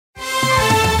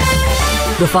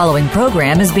The following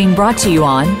program is being brought to you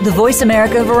on the Voice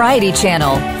America Variety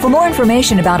Channel. For more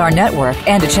information about our network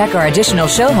and to check our additional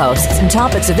show hosts and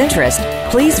topics of interest,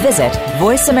 please visit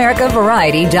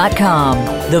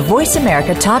voiceamericavariety.com. The Voice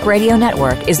America Talk Radio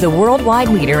Network is the worldwide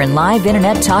leader in live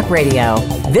Internet talk radio.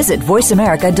 Visit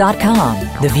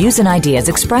voiceamerica.com. The views and ideas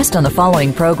expressed on the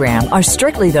following program are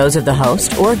strictly those of the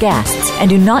host or guests and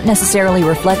do not necessarily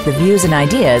reflect the views and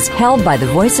ideas held by the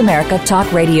Voice America Talk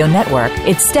Radio Network,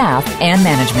 its staff, and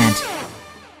management.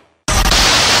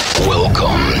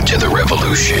 Welcome to the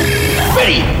revolution.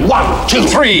 Ready? 1, 2,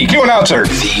 3. Cue announcer.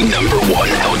 The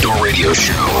 #1 outdoor radio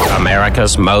show.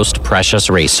 America's most precious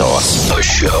resource. A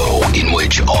show in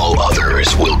which all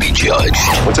others will be judged.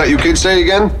 What's that you kids say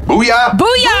again? Booyah!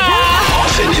 Booyah!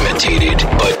 Often imitated,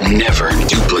 but never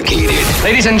duplicated.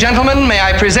 Ladies and gentlemen, may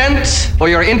I present, for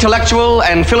your intellectual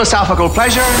and philosophical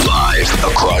pleasure, Live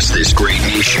across this great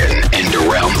nation and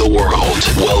around the world.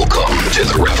 Welcome to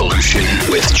the revolution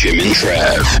with Jim and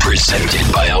Trav. Presented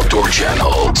by Outdoor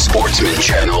Channel, Sportsman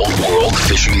Channel, World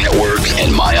Fishing Network,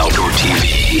 and My Outdoor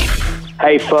TV.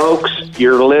 Hey folks,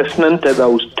 you're listening to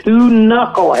those two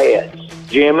knuckleheads,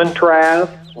 Jim and Trav.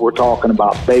 We're talking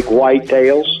about big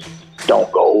whitetails. Don't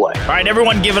go away. All right,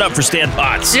 everyone give it up for Stan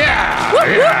Potts. Yeah!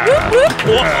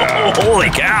 Whoa, holy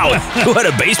cow. You had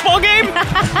a baseball game?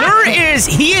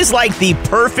 He is like the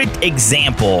perfect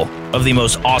example of the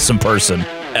most awesome person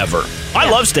ever. I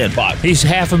love Stan Potts. He's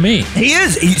half of me. He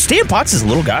is. Stan Potts is a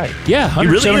little guy. Yeah,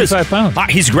 175 pounds.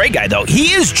 He's a great guy, though.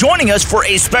 He is joining us for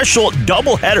a special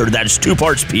doubleheader. That is 2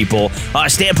 parts, people.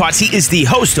 Stan Potts, he is the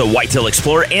host of Whitetail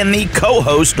Explorer and the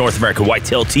co-host North American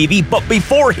Whitetail TV. But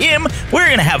before him, we're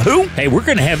going to have who? Hey, we're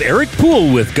going to have Eric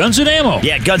Poole with Guns and Ammo.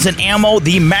 Yeah, Guns and Ammo,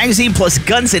 the magazine, plus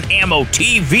Guns and Ammo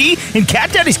TV. And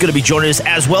Cat Daddy's going to be joining us,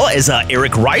 as well as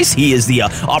Eric Rice. He is the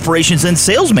operations and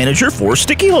sales manager for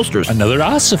Sticky Holsters. Another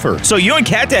ossifer. So you and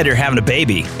Cat Daddy are having a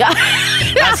baby.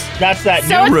 That's that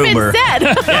so new rumor. Been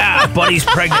said. Yeah, Buddy's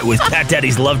pregnant with Cat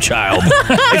Daddy's love child.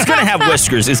 It's going to have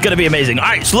whiskers. It's going to be amazing. All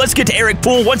right, so let's get to Eric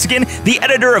Poole. Once again, the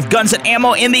editor of Guns and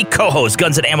Ammo and the co-host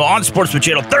Guns and Ammo on Sportsman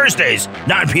Channel Thursdays,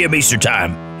 9 p.m. Eastern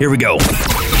Time. Here we go.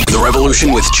 The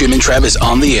revolution with Jim and Trav is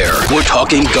on the air. We're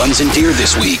talking guns and deer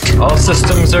this week. All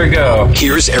systems are go.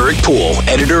 Here's Eric Poole,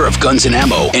 editor of Guns and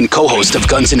Ammo and co-host of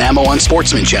Guns and Ammo on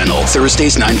Sportsman Channel,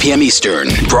 Thursdays, 9 p.m. Eastern.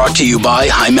 Brought to you by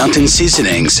High Mountain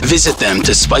Seasonings. Visit them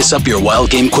to spice up your wild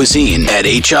game cuisine at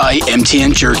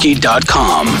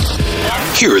himtnjerky.com.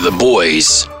 Here are the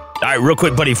boys. All right, real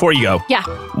quick, buddy, before you go. Yeah.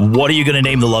 What are you going to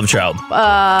name the love child?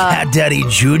 Cat Daddy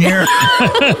Jr.?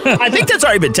 I think that's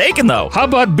already been taken, though. How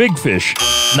about Big Fish?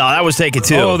 No, that was taken,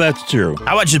 too. Oh, that's true.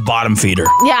 How about just Bottom Feeder?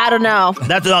 Yeah, I don't know.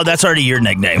 That's already your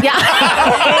nickname. Yeah.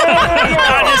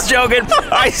 I'm just joking.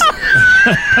 I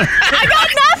got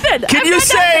nothing. Can you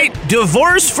say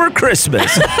divorce for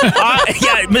Christmas?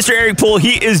 Yeah, Mr. Eric Poole,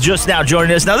 he is just now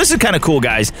joining us. Now, this is kind of cool,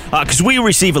 guys, because we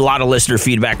receive a lot of listener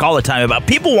feedback all the time about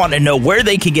people wanting to know where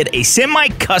they can get a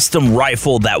semi-custom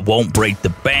rifle that won't break the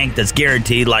bank, that's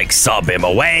guaranteed like sub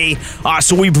MOA.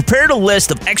 So we prepared a list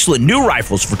of excellent new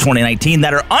rifles for 2019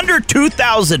 that are under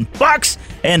 $2,000,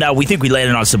 and we think we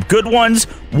landed on some good ones.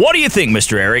 What do you think,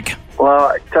 Mr. Eric? Well,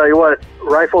 I tell you what,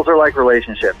 rifles are like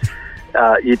relationships.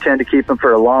 You tend to keep them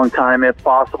for a long time if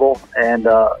possible, and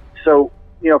so,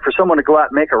 you know, for someone to go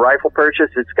out and make a rifle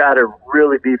purchase, it's got to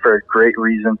really be for a great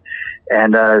reason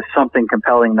and something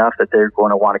compelling enough that they're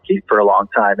going to want to keep for a long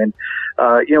time. And,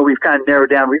 you know, we've kind of narrowed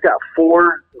down. We've got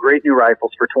 4 great new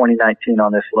rifles for 2019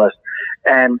 on this list.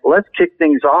 And let's kick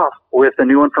things off with a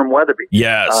new one from Weatherby.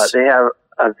 Yes. They have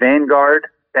a Vanguard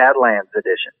Badlands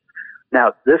edition.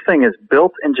 Now, this thing is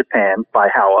built in Japan by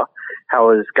Howa.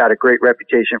 Howa's got a great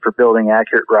reputation for building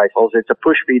accurate rifles. It's a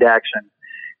push-feed action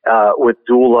with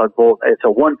dual lug bolt. It's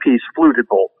a one-piece fluted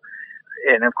bolt.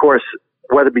 And, of course,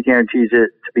 Weatherby guarantees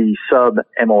it to be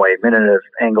sub-MOA, minute of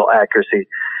angle accuracy.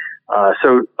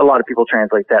 So a lot of people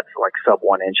translate that to like sub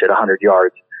 1 inch at 100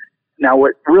 yards. Now,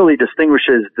 what really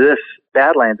distinguishes this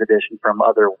Badlands edition from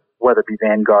other Weatherby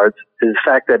Vanguards is the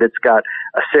fact that it's got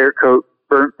a Cerakote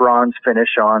burnt bronze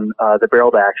finish on the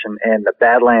barreled action and the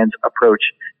Badlands approach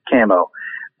camo.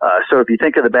 So if you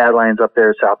think of the Badlands up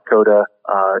there, South Dakota,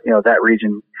 you know, that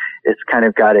region, it's kind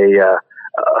of got a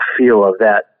feel of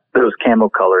those camo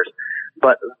colors,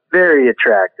 but very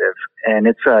attractive. And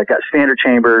it's got standard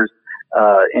chambers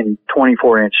in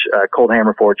 24-inch cold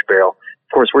hammer forged barrel.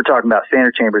 Of course, we're talking about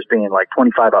standard chambers being like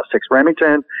 25-06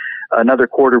 Remington, another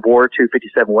quarter bore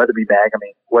 257 Weatherby mag. I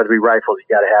mean, Weatherby rifles, you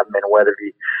got to have them in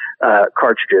Weatherby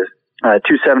cartridges.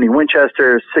 270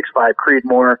 Winchester, 6.5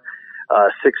 Creedmoor,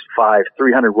 6.5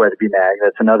 300 Weatherby mag.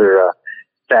 That's another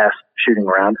fast shooting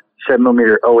round,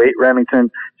 7mm .08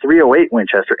 Remington, 308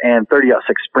 Winchester, and 30-06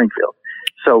 Springfield.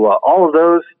 So all of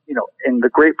those, and the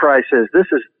great price is this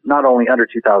is not only under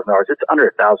 $2,000, it's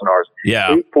under $1,000.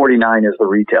 Yeah. $849 is the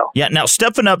retail. Yeah. Now,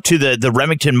 stepping up to the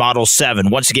Remington Model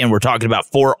 7, once again, we're talking about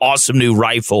 4 awesome new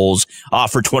rifles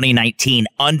for 2019,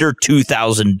 under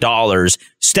 $2,000.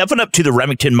 Stepping up to the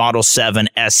Remington Model 7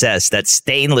 SS, that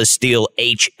stainless steel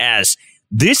HS.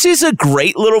 This is a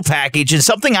great little package and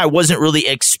something I wasn't really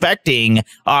expecting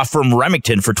from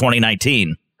Remington for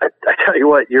 2019. I tell you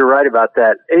what, you're right about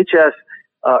that. HS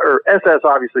or SS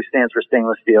obviously stands for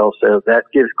stainless steel, so that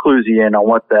gives clues you in on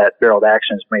what that barreled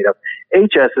action is made of.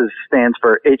 HS stands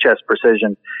for HS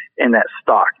Precision in that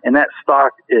stock, and that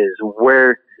stock is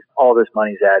where all this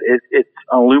money's at. It's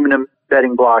aluminum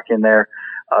bedding block in there,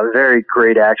 very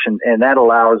great action, and that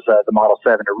allows the Model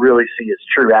 7 to really see its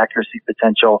true accuracy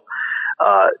potential.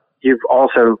 You've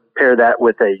also paired that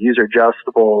with a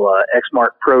user-adjustable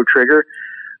X-Mark Pro trigger.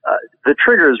 The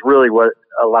trigger is really what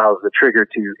allows the trigger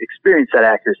to experience that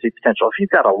accuracy potential. If you've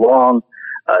got a long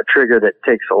trigger that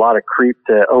takes a lot of creep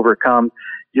to overcome,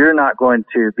 you're not going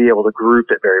to be able to group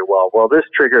it very well. Well, this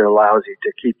trigger allows you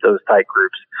to keep those tight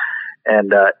groups.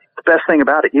 And the best thing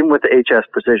about it, even with the HS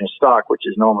Precision stock, which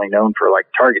is normally known for like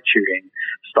target shooting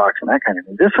stocks and that kind of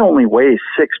thing, this only weighs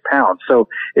 6 pounds. So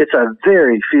it's a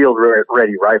very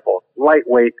field-ready rifle,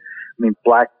 lightweight. I mean,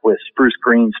 black with spruce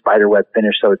green spiderweb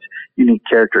finish, so it's unique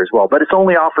character as well. But it's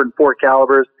only offered in 4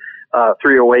 calibers,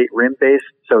 308 rim base.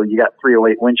 So you got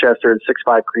 308 Winchester,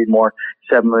 6.5 Creedmoor,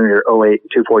 7mm .08,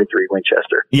 243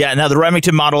 Winchester. Yeah, now the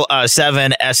Remington Model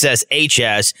 7 SS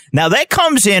HS. Now that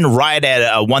comes in right at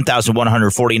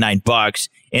 $1,149.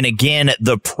 And again,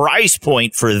 the price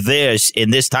point for this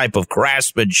in this type of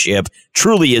craftsmanship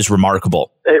truly is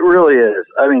remarkable. It really is.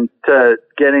 I mean, to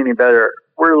get any better,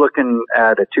 we're looking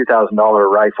at a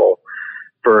 $2,000 rifle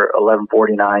for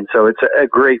 $1,149. So it's a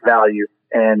great value.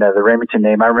 And the Remington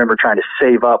name, I remember trying to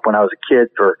save up when I was a kid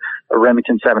for a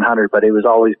Remington 700, but it was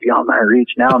always beyond my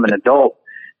reach. Now I'm an adult.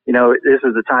 This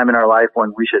is the time in our life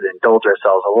when we should indulge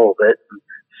ourselves a little bit and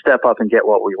step up and get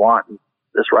what we want. And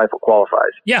this rifle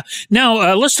qualifies. Yeah.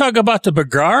 Now, let's talk about the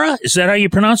Bergara. Is that how you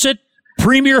pronounce it?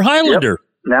 Premier Highlander. Yep.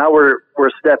 Now we're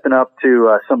stepping up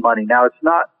to some money. Now it's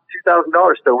not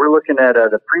 $2,000 still. We're looking at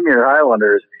the Premier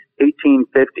Highlander is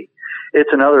 $1,850. It's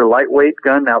another lightweight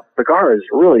gun. Now, Bergara is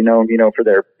really known, for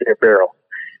their barrel.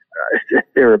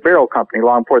 They're a barrel company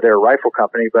long before they're a rifle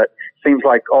company, but seems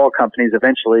like all companies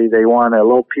eventually they want a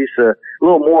little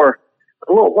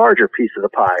larger piece of the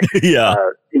pie. Yeah.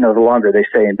 The longer they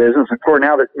stay in business. And for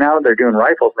now that they're doing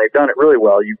rifles, and they've done it really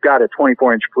well. You've got a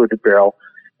 24-inch fluted barrel,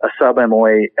 a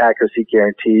sub-MOA accuracy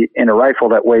guarantee, and a rifle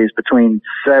that weighs between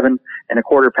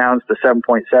 7.25 pounds to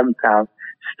 7.7 pounds.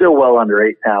 Still well under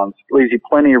 8 pounds. Leaves you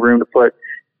plenty of room to put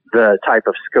the type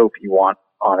of scope you want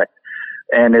on it.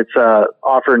 And it's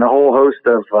offering a whole host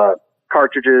of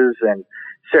cartridges and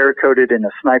Cerakoted in a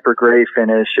sniper gray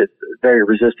finish. It's very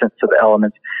resistant to the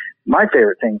elements. My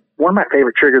favorite thing, one of my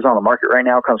favorite triggers on the market right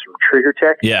now comes from Trigger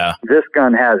Tech. Yeah. This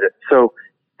gun has it. So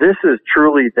this is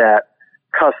truly that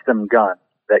custom gun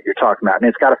that you're talking about. And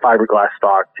it's got a fiberglass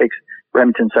stock, takes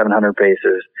Remington 700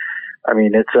 bases. I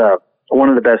mean, it's one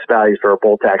of the best values for a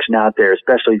bolt action out there,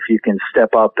 especially if you can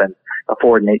step up and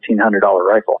afford an $1,800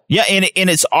 rifle. Yeah, and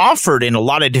it's offered in a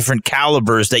lot of different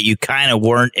calibers that you kind of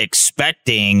weren't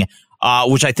expecting,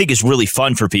 which I think is really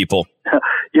fun for people.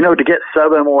 To get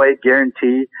sub-MOA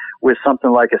guarantee with something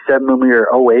like a 7mm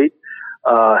 .08,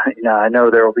 I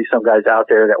know there will be some guys out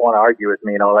there that want to argue with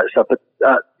me and all that stuff, but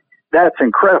that's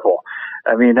incredible.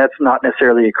 I mean, that's not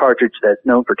necessarily a cartridge that's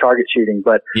known for target shooting,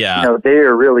 but yeah. They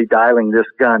are really dialing this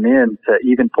gun in to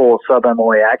even pull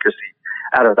sub-MOA accuracy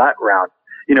out of that round.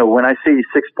 When I see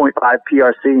 6.5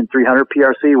 PRC and 300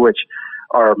 PRC, which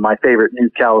are my favorite new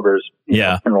calibers in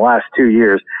the last 2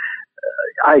 years,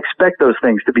 I expect those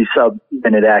things to be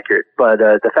sub-minute accurate. But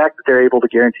the fact that they're able to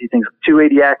guarantee things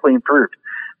 280 Ackley improved,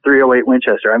 308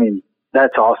 Winchester, I mean,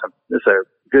 that's awesome. It's a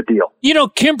good deal.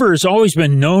 Kimber has always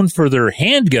been known for their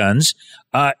handguns,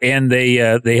 and they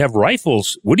have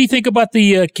rifles. What do you think about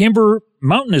the Kimber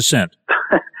Mountain Ascent?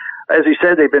 As you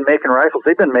said, they've been making rifles.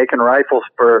 They've been making rifles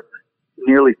for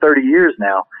nearly 30 years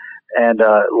now. And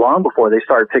long before they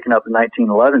started picking up the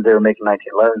 1911s, they were making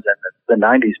 1911s in the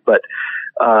 90s. But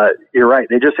you're right.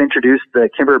 They just introduced the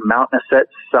Kimber Mountain Ascent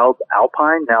Sub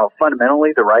Alpine. Now,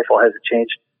 fundamentally, the rifle hasn't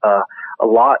changed a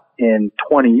lot in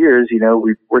 20 years.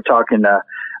 We're talking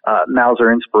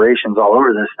Mauser inspirations all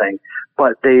over this thing.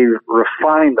 But they've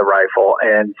refined the rifle.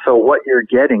 And so what you're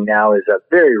getting now is a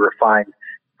very refined,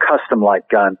 custom-like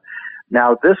gun.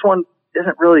 Now, this one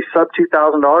isn't really sub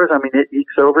 $2,000. I mean, it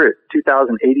ekes over at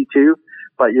 $2,082,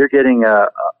 but you're getting a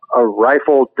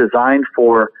rifle designed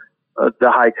for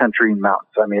the high country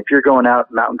mountains. I mean, if you're going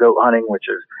out mountain goat hunting, which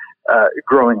is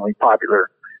growingly popular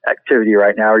activity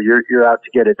right now, or you're out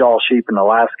to get a Dall sheep in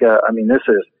Alaska, I mean, this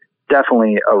is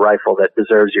definitely a rifle that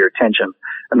deserves your attention.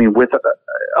 I mean, with a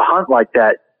hunt like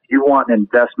that, you want an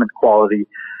investment quality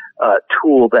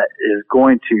tool that is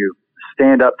going to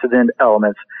stand up to the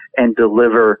elements and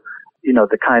deliver,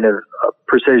 the kind of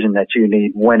precision that you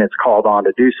need when it's called on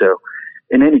to do so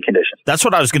in any condition. That's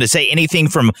what I was going to say. Anything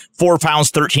from 4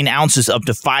 pounds, 13 ounces up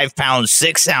to 5 pounds,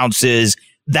 6 ounces.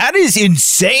 That is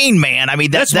insane, man. I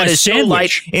mean, that is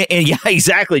sandwich. So light. And yeah,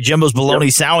 exactly. Jimbo's bologna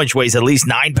sandwich weighs at least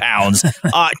 9 pounds.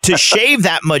 To shave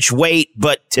that much weight,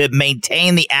 but to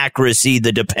maintain the accuracy,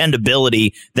 the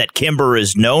dependability that Kimber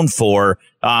is known for,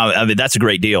 I mean, that's a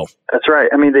great deal. That's right.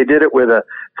 I mean, they did it with a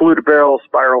fluted barrel,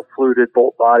 spiral fluted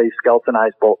bolt body,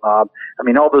 skeletonized bolt knob. I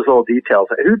mean, all those little details.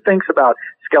 Who thinks about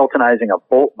skeletonizing a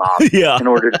bolt knob in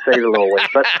order to save a little weight?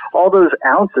 But all those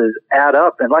ounces add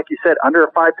up. And like you said, under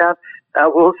a 5 pound, I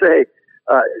will say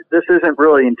this isn't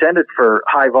really intended for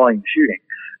high volume shooting.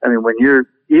 I mean, when you're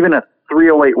even a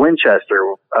 308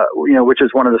 Winchester, which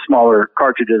is one of the smaller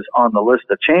cartridges on the list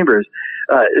of chambers,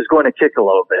 is going to kick a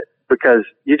little bit because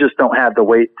you just don't have the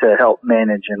weight to help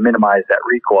manage and minimize that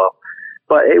recoil.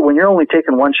 But when you're only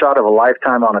taking one shot of a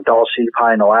lifetime on a Dall sheep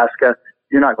high in Alaska,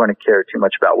 you're not going to care too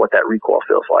much about what that recoil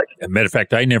feels like. As a matter of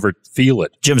fact, I never feel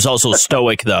it. Jim's also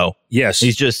stoic, though. Yes.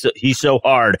 He's so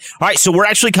hard. All right, so we're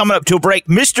actually coming up to a break.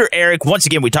 Mr. Eric, once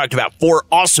again, we talked about 4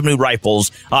 awesome new rifles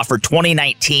for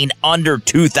 2019 under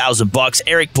 $2,000.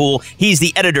 Eric Poole, he's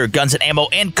the editor of Guns and Ammo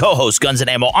and co-host Guns and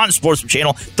Ammo on Sportsman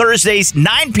Channel, Thursdays,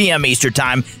 9 p.m. Eastern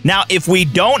Time. Now, if we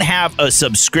don't have a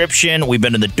subscription, we've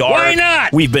been in the dark. Why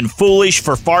not? We've been foolish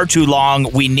for far too long.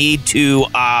 We need to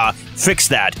fix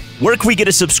that. Where can we get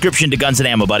a subscription to Guns and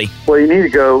Ammo, buddy? Well, you need to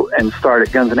go and start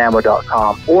at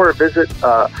gunsandammo.com or visit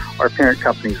our parent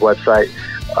company's website,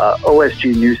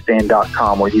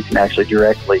 osgnewsstand.com, where you can actually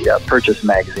directly purchase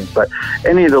magazines. But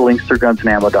any of the links through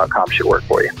gunsandammo.com should work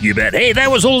for you. You bet. Hey,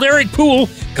 that was old Eric Poole.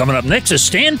 Coming up next is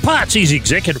Stan Potts. He's the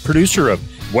executive producer of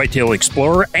Whitetail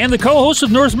Explorer and the co-host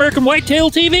of North American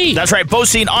Whitetail TV. That's right, both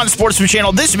seen on Sportsman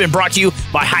Channel. This has been brought to you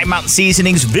by High Mountain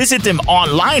Seasonings. Visit them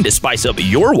online to spice up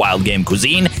your wild game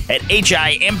cuisine at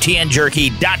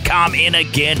HIMTNJerky.com. And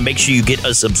again, make sure you get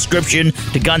a subscription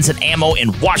to Guns and Ammo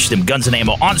and watch them, Guns and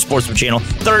Ammo, on Sportsman Channel,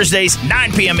 Thursdays,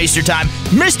 9 p.m. Eastern Time.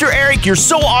 Mr. Eric, you're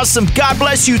so awesome. God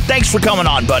bless you. Thanks for coming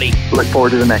on, buddy. Look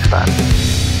forward to the next time.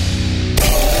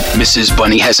 Mrs.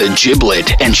 Bunny has a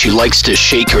giblet, and she likes to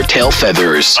shake her tail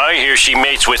feathers. I hear she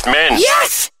mates with men.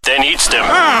 Yes! Then eats them.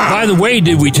 By the way,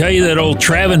 did we tell you that old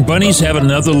Trav and Bunny's have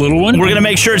another little one? We're going to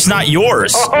make sure it's not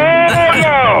yours. Oh, no! No,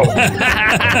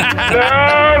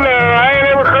 I ain't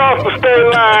ever crossed the state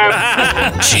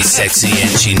line. She's sexy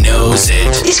and she knows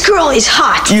it. This girl is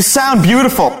hot. You sound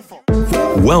beautiful.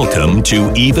 Welcome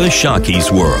to Eva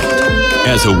Shockey's world.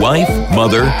 As a wife,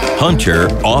 mother, hunter,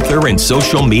 author, and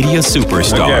social media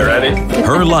superstar, ready?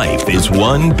 Her life is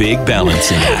one big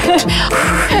balancing act.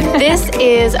 This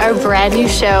is our brand new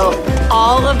show,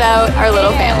 all about our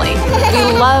little family.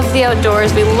 We love the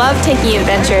outdoors. We love taking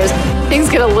adventures. Things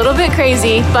get a little bit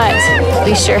crazy, but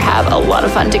we sure have a lot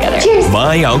of fun together. Cheers.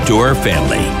 My Outdoor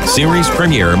Family. Series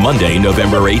premiere Monday,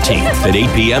 November 18th at 8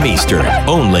 p.m. Eastern,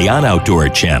 only on Outdoor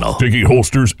Channel. Sticky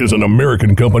Holsters is an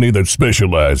American company that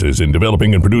specializes in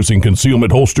developing and producing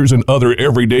concealment holsters and other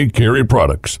everyday carry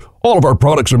products. All of our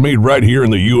products are made right here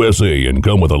in the USA and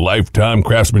come with a lifetime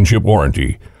craftsmanship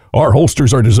warranty. Our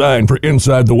holsters are designed for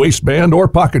inside the waistband or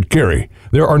pocket carry.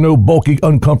 There are no bulky,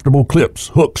 uncomfortable clips,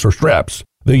 hooks, or straps.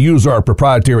 They use our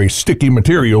proprietary sticky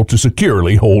material to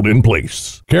securely hold in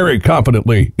place. Carry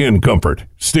confidently in comfort.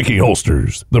 Sticky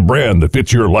Holsters, the brand that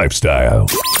fits your lifestyle.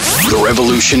 The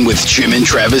Revolution with Jim and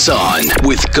Trav is on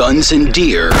with Guns and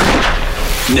Deer.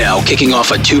 Now kicking off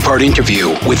a 2-part interview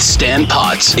with Stan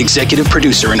Potts, executive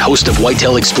producer and host of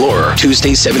Whitetail Explorer,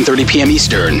 Tuesdays 7:30 p.m.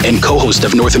 Eastern, and co-host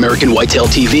of North American Whitetail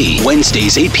TV,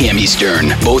 Wednesdays 8 p.m. Eastern,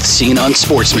 both seen on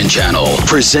Sportsman Channel.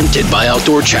 Presented by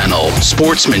Outdoor Channel,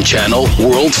 Sportsman Channel,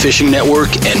 World Fishing Network,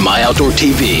 and My Outdoor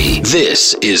TV.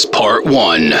 This is part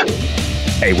 1.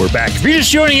 Hey, we're back. If you're just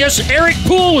joining us, Eric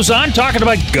Poole was on talking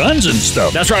about guns and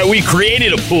stuff. That's right. We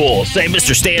created a pool. Say,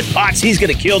 Mr. Stan Potts, he's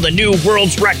going to kill the new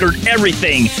world's record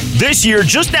everything this year.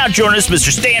 Just now joining us, Mr.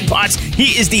 Stan Potts.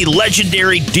 He is the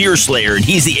legendary deer slayer, and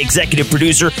he's the executive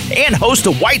producer and host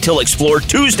of Whitetail Explorer,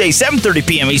 Tuesday, 7:30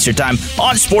 p.m. Eastern Time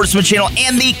on Sportsman Channel,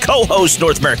 and the co-host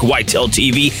North America Whitetail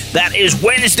TV. That is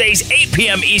Wednesdays, 8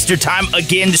 p.m. Eastern Time.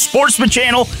 Again, Sportsman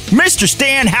Channel. Mr.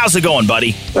 Stan, how's it going,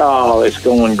 buddy? Oh, it's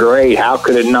going great. How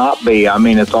could it not be? I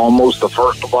mean, it's almost the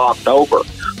 1st of October.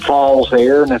 Fall's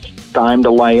here, and it's time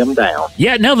to lay them down.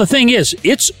 Yeah, now the thing is,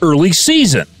 it's early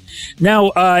season.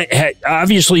 Now,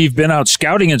 obviously, you've been out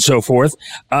scouting and so forth.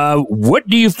 What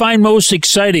do you find most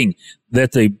exciting?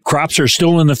 That the crops are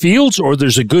still in the fields, or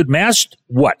there's a good mass?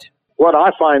 What? What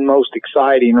I find most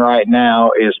exciting right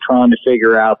now is trying to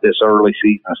figure out this early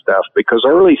season stuff, because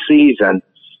early season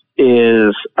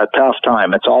is a tough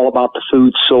time. It's all about the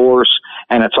food source,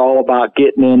 and it's all about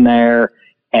getting in there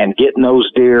and getting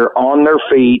those deer on their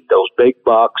feet, those big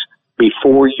bucks,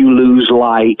 before you lose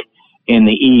light in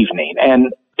the evening.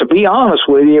 And to be honest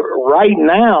with you, right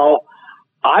now,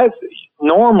 I've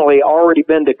normally already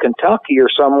been to Kentucky or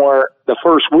somewhere the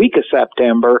first week of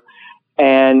September,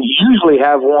 and usually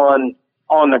have one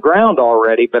on the ground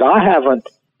already, but I haven't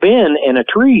been in a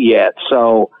tree yet.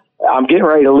 So I'm getting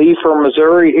ready to leave for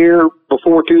Missouri here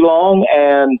before too long,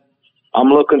 and I'm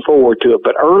looking forward to it.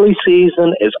 But early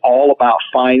season is all about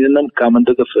finding them coming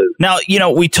to the food. Now,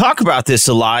 we talk about this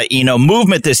a lot.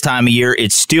 Movement this time of year,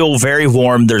 it's still very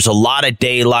warm. There's a lot of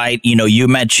daylight. You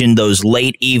mentioned those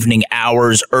late evening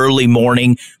hours, early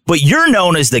morning. But you're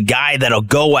known as the guy that'll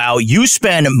go out. You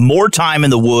spend more time in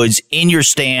the woods in your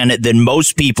stand than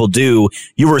most people do.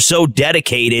 You were so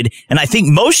dedicated. And I think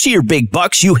most of your big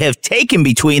bucks you have taken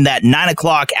between that 9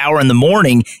 o'clock hour in the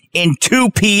morning and 2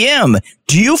 p.m.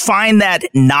 Do you find that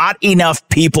not enough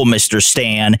people, Mr.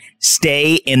 Stan,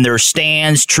 stay in their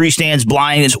stands, tree stands,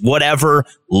 blinds, whatever,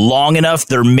 long enough?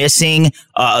 They're missing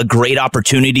a great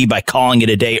opportunity by calling it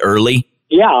a day early?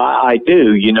 Yeah, I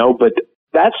do, but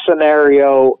that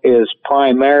scenario is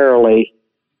primarily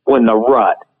when the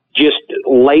rut, just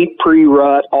late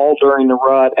pre-rut, all during the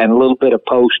rut, and a little bit of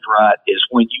post-rut is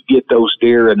when you get those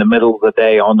deer in the middle of the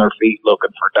day on their feet looking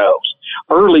for does.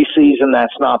 Early season,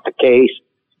 that's not the case,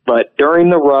 but during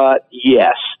the rut,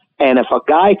 yes. And if a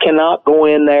guy cannot go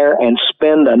in there and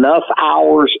spend enough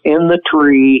hours in the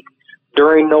tree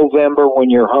during November when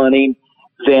you're hunting,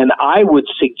 then I would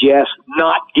suggest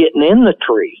not getting in the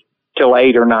tree till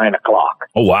 8 or 9 o'clock.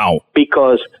 Oh, wow.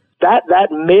 Because that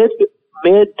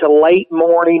mid to late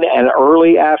morning and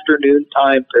early afternoon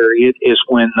time period is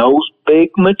when those big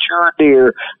mature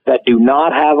deer that do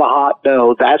not have a hot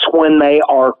doe, that's when they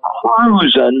are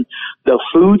cruising the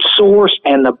food source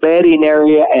and the bedding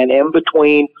area and in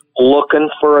between looking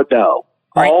for a doe.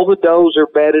 Right. All the does are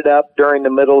bedded up during the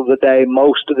middle of the day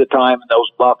most of the time, and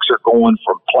those bucks are going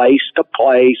from place to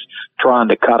place, trying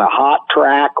to cut a hot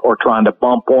track or trying to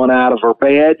bump one out of her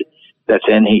bed that's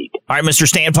in heat. All right, Mr.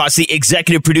 Stan Potts, the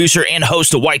executive producer and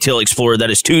host of Whitetail Explorer. That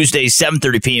is Tuesdays,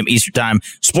 7:30 p.m. Eastern Time,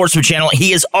 Sportsman Channel.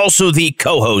 He is also the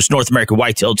co-host, North America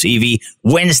Whitetail TV.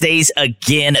 Wednesdays,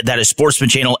 again, that is Sportsman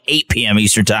Channel, 8 p.m.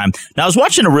 Eastern Time. Now, I was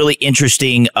watching a really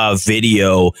interesting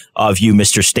video of you,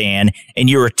 Mr. Stan, and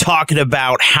you were talking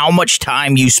about how much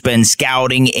time you spend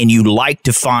scouting and you like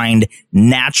to find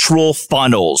natural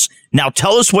funnels. Now,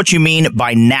 tell us what you mean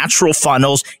by natural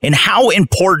funnels and how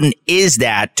important is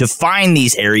that to find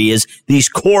these areas, these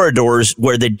corridors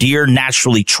where the deer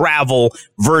naturally travel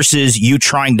versus you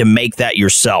trying to make that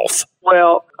yourself?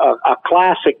 Well, a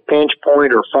classic pinch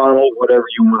point or funnel, whatever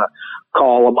you want to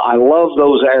call them. I love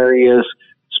those areas,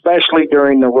 especially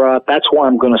during the rut. That's why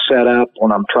I'm going to set up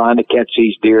when I'm trying to catch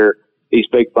these deer, these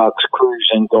big bucks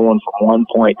cruising, going from one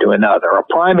point to another. A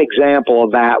prime example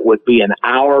of that would be an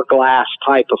hourglass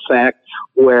type effect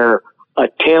where a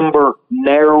timber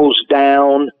narrows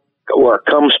down or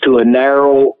comes to a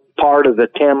narrow part of the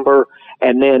timber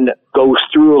and then goes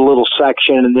through a little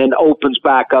section and then opens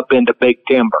back up into big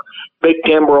timber. Big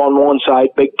timber on one side,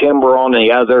 big timber on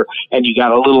the other, and you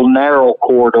got a little narrow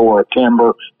corridor of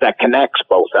timber that connects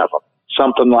both of them.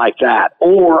 Something like that.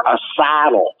 Or a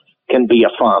saddle can be a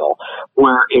funnel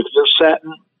where if you're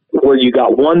setting where you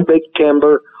got one big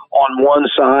timber on one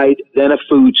side, then a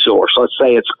food source. Let's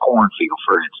say it's a cornfield,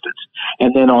 for instance.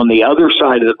 And then on the other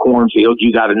side of the cornfield,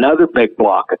 you got another big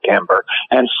block of timber.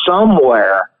 And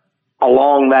somewhere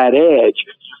along that edge,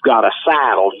 you've got a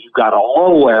saddle. You've got a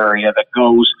low area that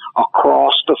goes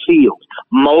across the field.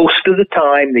 Most of the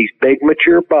time, these big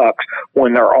mature bucks,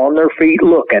 when they're on their feet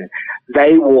looking,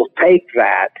 they will take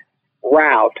that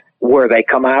route where they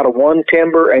come out of one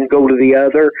timber and go to the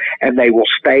other, and they will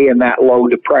stay in that low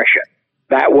depression.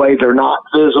 That way they're not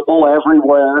visible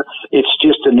everywhere. It's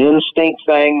just an instinct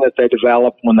thing that they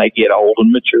develop when they get old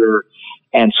and mature.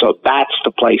 And so that's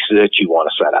the places that you want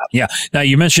to set up. Yeah. Now,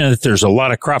 you mentioned that there's a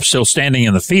lot of crops still standing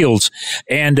in the fields,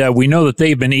 and we know that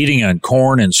they've been eating on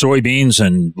corn and soybeans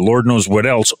and Lord knows what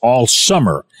else all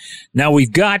summer. Now,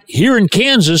 we've got here in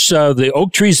Kansas, the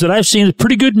oak trees that I've seen, a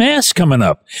pretty good mass coming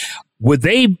up. Would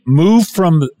they move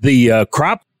from the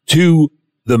crop to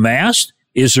the mast?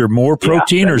 Is there more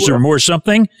protein, or is there more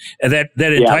something that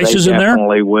entices in there? Yeah, they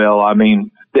definitely will. I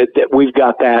mean, that we've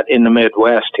got that in the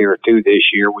Midwest here too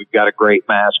this year. We've got a great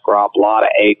mass crop, a lot of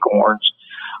acorns.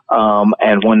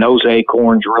 And when those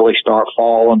acorns really start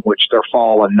falling, which they're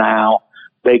falling now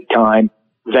big time,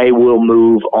 they will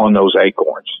move on those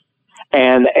acorns.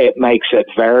 And it makes it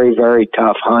very, very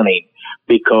tough hunting,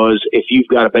 because if you've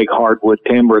got a big hardwood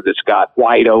timber that's got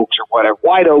white oaks or whatever,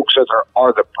 white oaks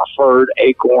are the preferred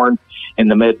acorn in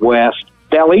the Midwest.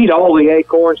 They'll eat all the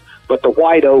acorns, but the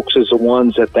white oaks is the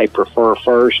ones that they prefer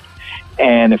first.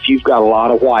 And if you've got a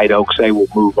lot of white oaks, they will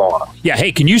move on them. Yeah,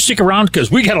 hey, can you stick around? Because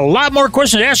we got a lot more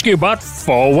questions to ask you about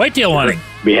fall whitetail hunting.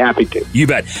 Be happy to. You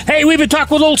bet. Hey, we've been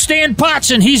talking with old Stan Potts,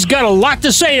 and he's got a lot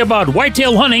to say about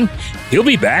whitetail hunting. He'll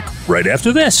be back right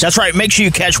after this. That's right. Make sure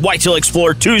you catch Whitetail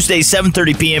Explorer Tuesday,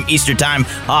 7:30 p.m. Eastern Time.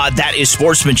 That is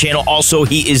Sportsman Channel. Also,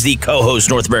 he is the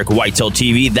co-host North America Whitetail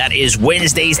TV. That is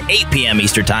Wednesdays, 8 p.m.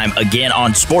 Eastern Time, again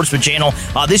on Sportsman Channel.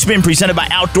 This has been presented by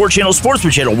Outdoor Channel,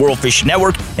 Sportsman Channel, World Fishing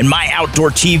Network, and My Outdoor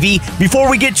TV. Before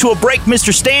we get to a break,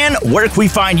 Mr. Stan, where can we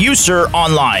find you, sir,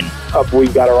 online?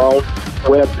 We've got our own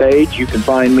web page. You can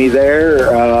find me there.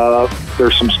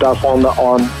 There's some stuff on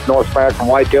North American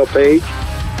Whitetail page.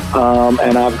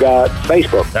 And I've got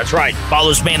Facebook. That's right. Follow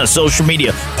this man on social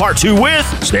media. Part 2 with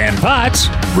Stan Potts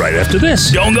right after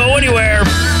this. Don't go anywhere.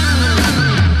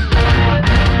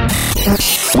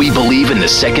 We believe in the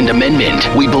Second Amendment.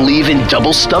 We believe in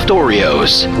double-stuffed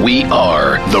Oreos. We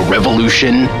are The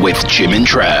Revolution with Jim and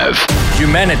Trav.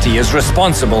 Humanity is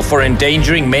responsible for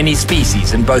endangering many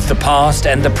species in both the past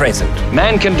and the present.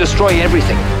 Man can destroy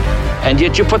everything, and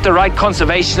yet you put the right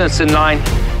conservationists in line,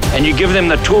 and you give them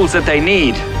the tools that they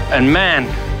need, and man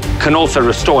can also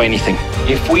restore anything.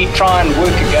 If we try and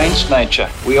work against nature,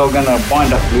 we are going to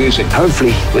wind up losing.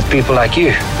 Hopefully, with people like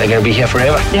you, they're going to be here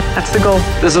forever. Yep, that's the goal.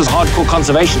 This is hardcore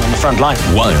conservation on the front line.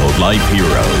 Wildlife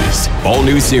Heroes. All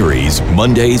new series,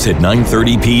 Mondays at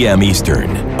 9:30 p.m.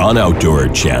 Eastern on Outdoor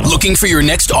Channel. Looking for your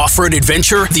next off-road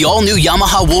adventure? The all-new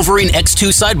Yamaha Wolverine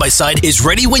X2 side-by-side is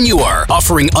ready when you are,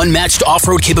 offering unmatched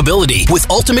off-road capability with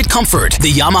ultimate comfort.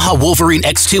 The Yamaha Wolverine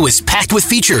X2 is packed with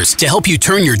features to help you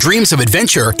turn your dreams of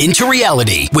adventure into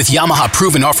reality. With Yamaha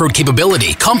proven off-road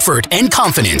capability, comfort, and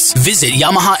confidence, visit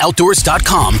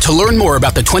YamahaOutdoors.com to learn more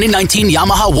about the 2019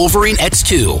 Yamaha Wolverine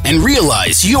X2 and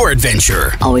realize your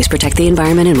adventure. Always protect the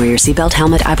environment and wear your seatbelt,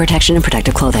 helmet, eye protection, and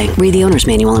protective clothing. Read the owner's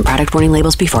manual and product warning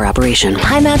labels before operation.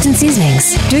 High Mountain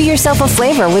Seasonings. Do yourself a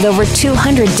flavor with over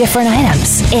 200 different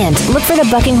items. And look for the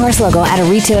Bucking Horse logo at a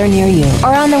retailer near you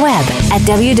or on the web at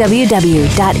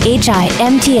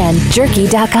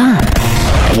www.himtnjerky.com.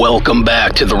 Welcome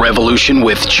back to The Revolution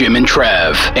with Jim and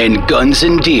Trav and Guns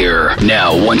and Deer.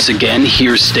 Now, once again,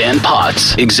 here's Stan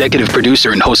Potts, executive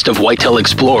producer and host of Whitetail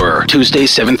Explorer,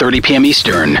 Tuesdays 7:30 p.m.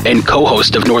 Eastern, and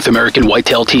co-host of North American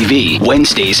Whitetail TV,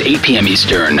 Wednesdays 8 p.m.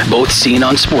 Eastern, both seen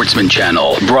on Sportsman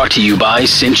Channel. Brought to you by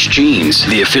Cinch Jeans,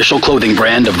 the official clothing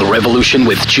brand of The Revolution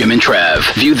with Jim and Trav.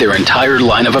 View their entire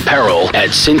line of apparel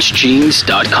at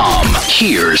cinchjeans.com.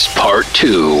 Here's part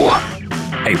 2.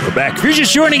 Hey, we're back. If you're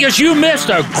just joining us, you missed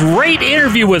a great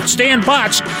interview with Stan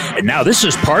Potts. And now this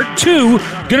is part 2.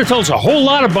 Going to tell us a whole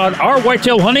lot about our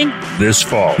whitetail hunting this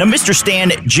fall. Now, Mr.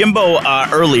 Stan, Jimbo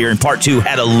earlier in part 2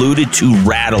 had alluded to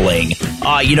rattling.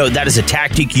 That is a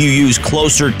tactic you use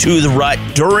closer to the rut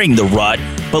during the rut.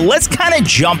 But let's kind of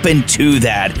jump into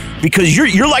that because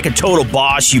you're like a total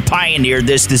boss. You pioneered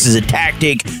this. This is a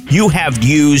tactic you have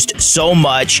used so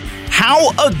much. How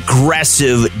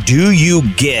aggressive do you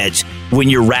get when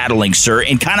you're rattling, sir?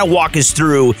 And kind of walk us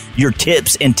through your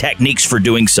tips and techniques for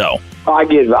doing so. I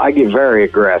get very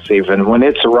aggressive, and when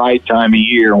it's the right time of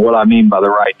year, and what I mean by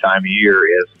the right time of year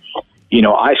is,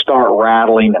 I start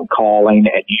rattling and calling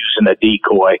and using a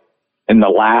decoy in the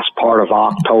last part of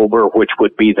October, which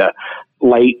would be the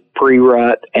late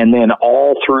pre-rut, and then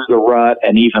all through the rut,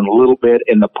 and even a little bit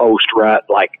in the post-rut,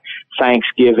 like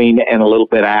Thanksgiving and a little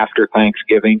bit after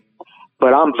Thanksgiving.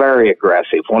 But I'm very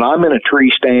aggressive. When I'm in a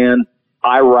tree stand,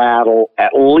 I rattle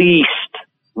at least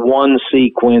one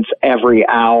sequence every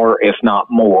hour, if not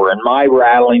more. And my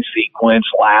rattling sequence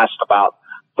lasts about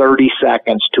 30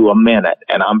 seconds to a minute,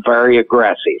 and I'm very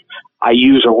aggressive. I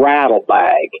use a rattle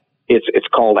bag. It's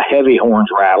called a heavy horns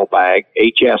rattle bag.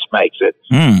 HS makes it.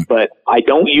 But I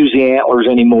don't use the antlers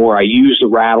anymore. I use the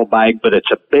rattle bag, but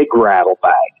it's a big rattle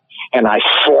bag. And I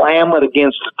slam it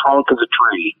against the trunk of the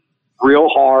tree real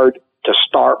hard to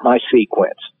start my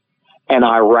sequence. And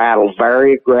I rattle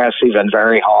very aggressive and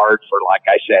very hard for, like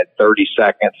I said, 30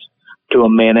 seconds to a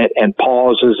minute, and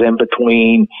pauses in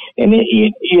between. And,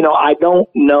 I don't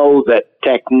know that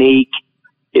technique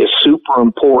is super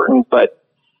important, but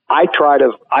I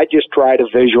just try to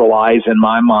visualize in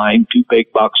my mind two big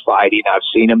bucks fighting. I've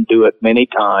seen them do it many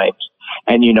times.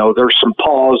 And, there's some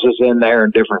pauses in there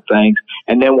and different things.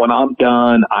 And then when I'm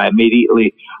done, I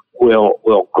immediately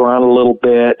will grunt a little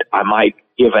bit. I might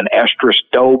give an estrus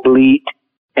doe bleat,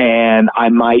 and I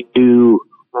might do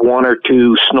one or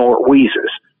two snort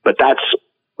wheezes. But that's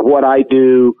what I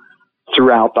do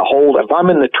throughout the whole. If I'm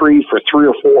in the tree for 3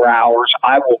 or 4 hours,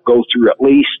 I will go through at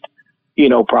least,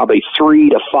 probably 3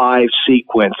 to 5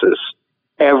 sequences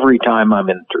every time I'm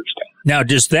in the tree stand. Now,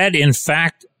 does that in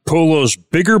fact pull those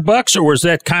bigger bucks, or is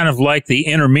that kind of like the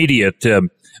intermediate,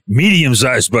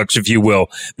 medium-sized bucks, if you will,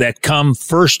 that come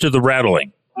first to the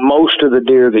rattling? Most of the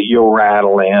deer that you'll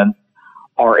rattle in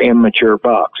are immature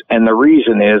bucks. And the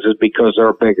reason is because they're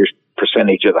a bigger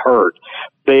percentage of the herd.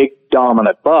 Big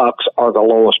dominant bucks are the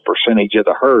lowest percentage of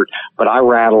the herd. But I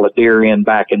rattled a deer in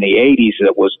back in the 80s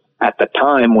that was, at the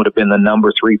time, would have been the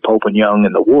number 3 Pope and Young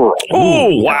in the world.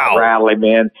 Oh, wow. I rattled him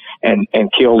in and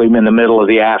killed him in the middle of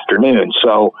the afternoon.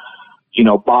 So,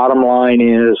 bottom line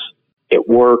is it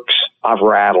works. I've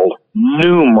rattled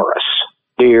numerous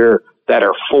deer that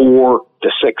are 4 to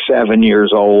 6, 7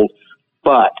 years old,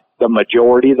 but the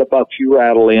majority of the bucks you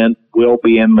rattle in will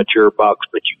be immature bucks,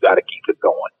 but you got to keep it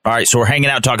going. All right, so we're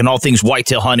hanging out talking all things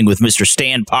whitetail hunting with Mr.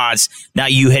 Stan Potts. Now,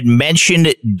 you had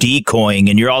mentioned decoying,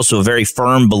 and you're also a very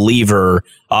firm believer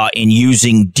in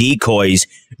using decoys.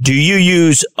 Do you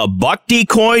use a buck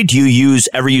decoy? Do you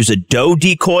ever use a doe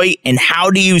decoy? And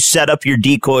how do you set up your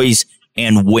decoys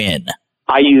and when?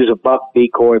 I use a buck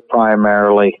decoy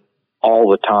primarily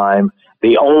all the time.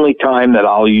 The only time that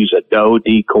I'll use a doe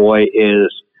decoy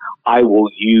is I will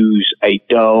use a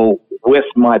doe with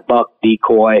my buck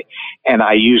decoy, and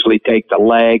I usually take the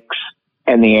legs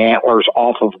and the antlers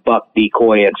off of buck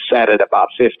decoy and set it about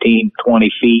 15, 20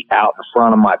 feet out in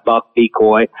front of my buck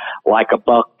decoy, like a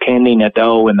buck tending a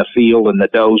doe in the field, and the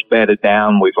doe's bedded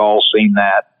down. We've all seen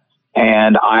that.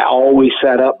 And I always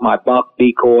set up my buck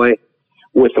decoy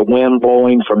with the wind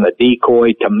blowing from the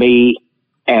decoy to me,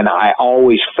 and I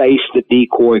always face the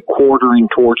decoy quartering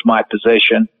towards my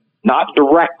position, not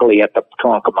directly at the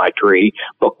trunk of my tree,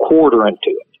 but quartering to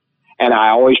it. And I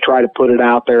always try to put it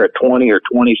out there at 20 or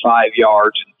 25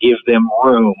 yards and give them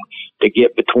room to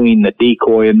get between the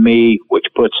decoy and me, which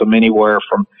puts them anywhere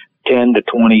from 10 to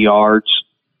 20 yards,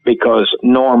 because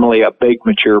normally a big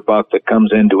mature buck that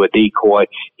comes into a decoy,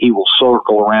 he will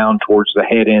circle around towards the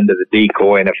head end of the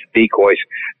decoy, and if the decoy's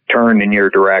turned in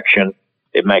your direction,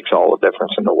 it makes all the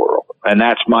difference in the world. And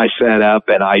that's my setup,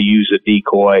 and I use a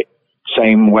decoy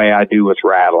same way I do with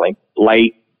rattling,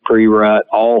 late, pre-rut,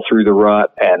 all through the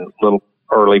rut, and little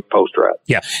early post-rut.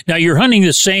 Yeah. Now, you're hunting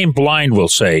the same blind, we'll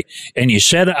say, and you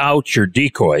set out your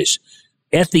decoys.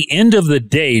 At the end of the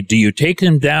day, do you take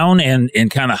them down and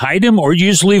kind of hide them, or do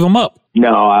you just leave them up?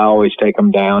 No, I always take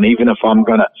them down, even if I'm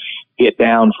going to get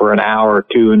down for an hour or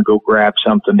two and go grab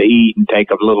something to eat and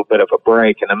take a little bit of a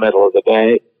break in the middle of the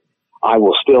day. I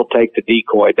will still take the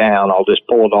decoy down. I'll just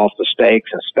pull it off the stakes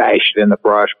and stash it in the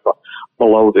brush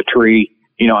below the tree.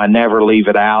 I never leave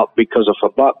it out, because if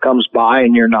a buck comes by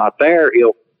and you're not there,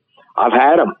 I've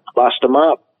had them, bust them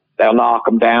up. They'll knock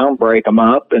them down, break them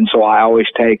up. And so I always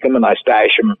take them and I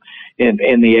stash them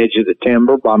in the edge of the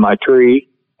timber by my tree.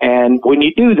 And when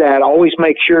you do that, always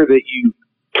make sure that you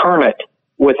turn it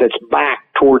with its back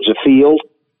towards the field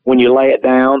when you lay it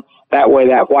down. That way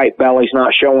that white belly's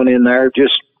not showing in there.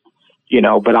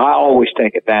 But I always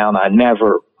take it down. I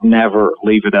never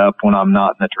leave it up when I'm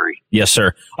not in the tree. Yes,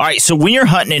 sir. All right. So when you're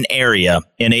hunting an area,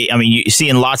 you're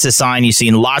seeing lots of sign, you're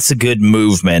seeing lots of good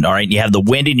movement. All right. You have the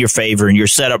wind in your favor and you're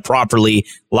set up properly,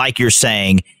 like you're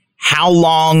saying. How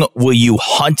long will you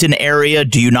hunt an area?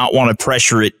 Do you not want to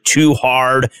pressure it too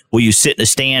hard? Will you sit in a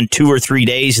stand 2 or 3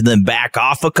 days and then back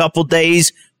off a couple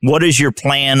days? What is your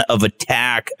plan of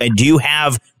attack? And do you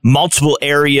have multiple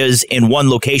areas in one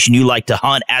location you like to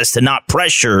hunt as to not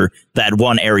pressure that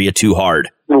one area too hard?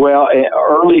 Well,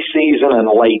 early season and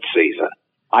late season,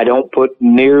 I don't put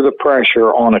near the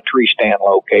pressure on a tree stand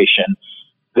location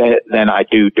than I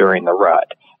do during the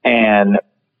rut. And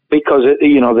because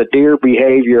the deer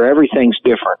behavior, everything's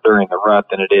different during the rut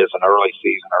than it is in early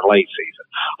season or late season.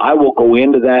 I will go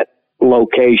into that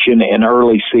location in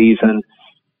early season,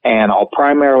 and I'll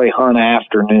primarily hunt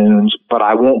afternoons, but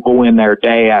I won't go in there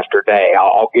day after day.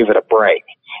 I'll give it a break.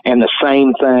 And the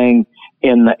same thing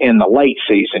in the late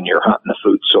season, you're hunting the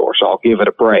food source. I'll give it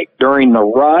a break. During the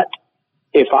rut,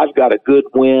 if I've got a good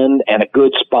wind and a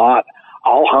good spot,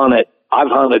 I'll hunt it. I've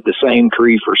hunted the same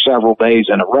tree for several days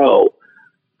in a row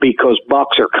because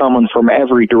bucks are coming from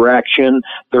every direction.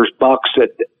 There's bucks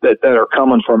that are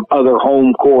coming from other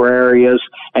home core areas,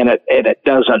 and it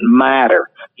doesn't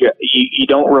matter. You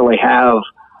don't really have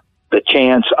the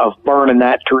chance of burning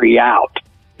that tree out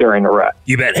during the rut.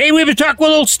 You bet. Hey, we've been talking with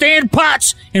old Stan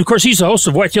Potts. And, of course, he's the host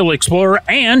of Whitetail Explorer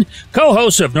and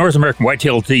co-host of North American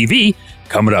Whitetail TV.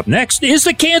 Coming up next is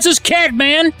the Kansas Cat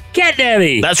Man, Cat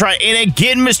Daddy. That's right. And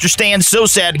again, Mr. Stan, so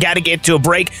sad, got to get to a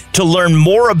break. To learn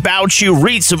more about you,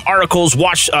 read some articles,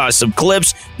 watch some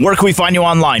clips. Where can we find you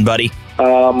online, buddy?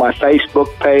 My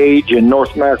Facebook page and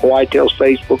North American Whitetail's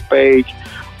Facebook page,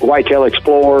 Whitetail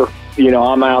Explorer.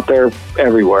 I'm out there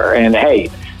everywhere. And, hey,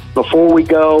 before we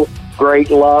go,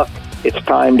 great luck. It's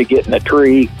time to get in the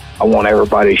tree. I want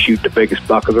everybody to shoot the biggest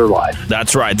buck of their life.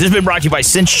 That's right. This has been brought to you by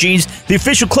Cinch Jeans, the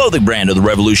official clothing brand of the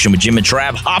Revolution with Jim and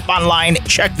Trav. Hop online,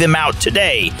 check them out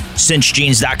today.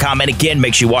 CinchJeans.com. And again,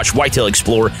 make sure you watch Whitetail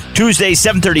Explorer Tuesday,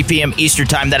 7:30 p.m. Eastern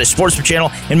Time. That is Sportsman Channel.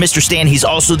 And Mr. Stan, he's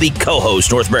also the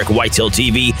co-host, North American Whitetail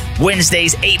TV,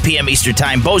 Wednesdays, 8 p.m. Eastern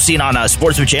Time. Both seen on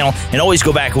Sportsman Channel. And always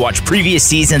go back and watch previous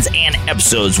seasons and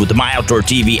episodes with the My Outdoor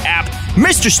TV app.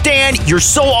 Mr. Stan, you're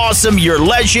so awesome. You're a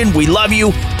legend. We love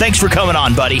you. Thanks for coming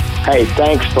on, buddy. Hey,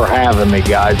 thanks for having me,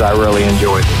 guys. I really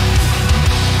enjoyed it.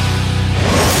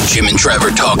 Jim and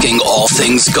Trav talking all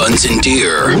things guns and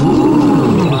deer.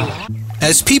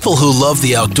 As people who love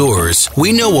the outdoors,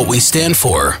 we know what we stand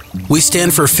for. We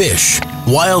stand for fish,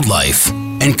 wildlife,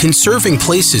 and conserving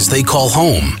places they call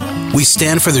home. We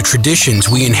stand for the traditions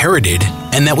we inherited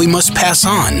and that we must pass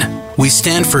on. We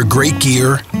stand for great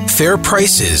gear, fair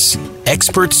prices,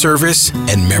 expert service,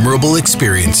 and memorable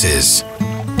experiences.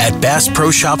 At Bass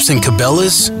Pro Shops and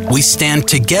Cabela's, we stand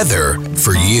together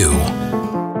for you.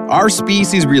 Our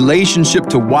species' relationship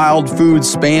to wild food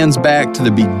spans back to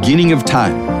the beginning of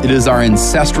time. It is our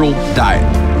ancestral diet.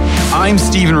 I'm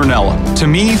Steven Ranella. To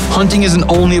me, hunting isn't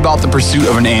only about the pursuit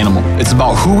of an animal. It's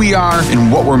about who we are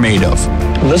and what we're made of.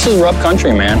 This is rough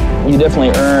country, man. You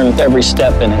definitely earned every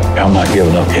step in it. I'm not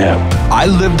giving up yet. I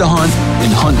live to hunt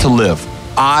and hunt to live.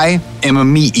 I am a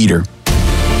meat eater.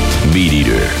 Meat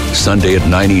Eater, Sunday at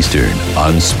 9 Eastern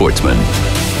on Sportsman.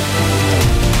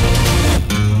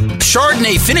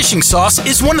 Chardonnay finishing sauce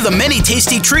is one of the many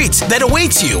tasty treats that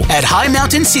awaits you at High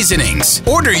Mountain Seasonings.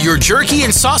 Order your jerky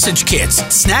and sausage kits,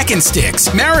 snack and sticks,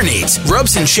 marinades,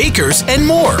 rubs and shakers, and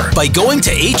more by going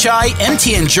to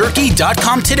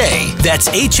HIMTNJerky.com today. That's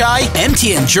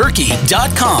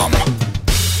HIMTNJerky.com.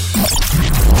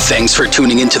 Thanks for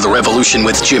tuning into The Revolution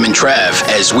with Jim and Trav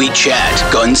as we chat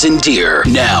guns and deer.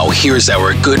 Now, here's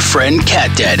our good friend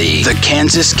Cat Daddy, the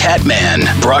Kansas Cat Man,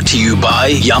 brought to you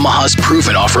by Yamaha's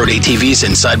proven off-road ATVs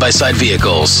and side-by-side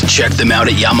vehicles. Check them out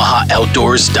at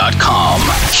YamahaOutdoors.com.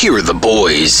 Here are the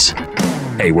boys.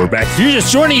 Hey, we're back. If you're just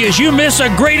joining us, you miss a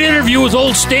great interview with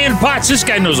old Stan Potts. This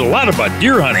guy knows a lot about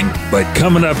deer hunting. But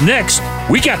coming up next,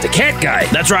 we got the cat guy.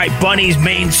 That's right, Bunny's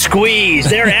main squeeze.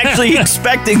 They're actually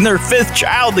expecting their 5th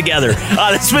child together.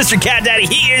 That's Mr. Cat Daddy.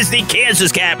 He is the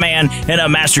Kansas Cat Man and a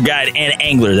master guide and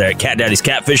angler there at Cat Daddy's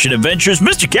Catfishing Adventures.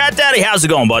 Mr. Cat Daddy, how's it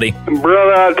going, buddy?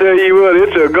 Brother, I'll tell you what,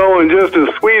 it's going just as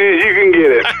sweet as you can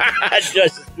get it.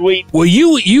 Just sweet. Well,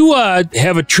 you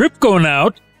have a trip going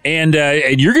out. And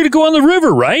you're going to go on the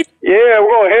river, right? Yeah,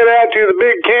 we're going to head out to the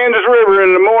big Kansas River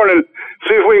in the morning,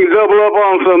 see if we can double up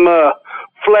on some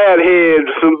flatheads,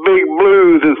 some big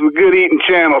blues, and some good eating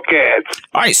channel cats.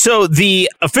 All right, so the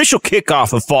official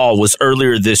kickoff of fall was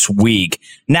earlier this week.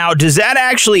 Now, does that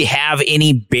actually have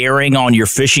any bearing on your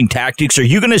fishing tactics? Are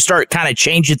you going to start kind of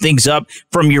changing things up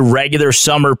from your regular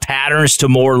summer patterns to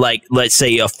more like, let's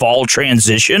say, a fall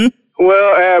transition?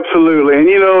 Well, absolutely. And,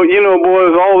 you know,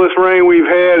 boys, all this rain we've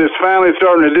had is finally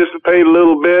starting to dissipate a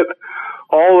little bit.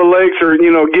 All the lakes are,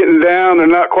 getting down. They're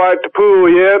not quite the pool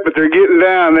yet, but they're getting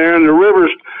down there. And the river's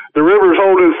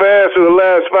holding fast for the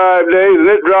last 5 days, and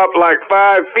it dropped like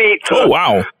 5 feet. So oh,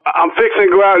 wow. I'm fixing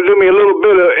to go out and do me a little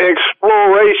bit of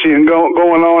exploration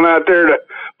going on out there to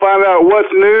find out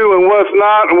what's new and what's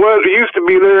not and what used to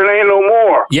be there and ain't no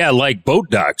more. Yeah, like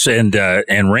boat docks and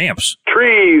ramps.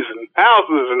 Trees and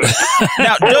houses and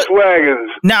Volkswagens.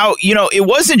 Now, it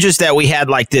wasn't just that we had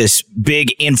like this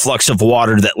big influx of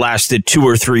water that lasted 2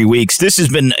 or 3 weeks. This has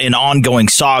been an ongoing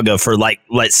saga for like,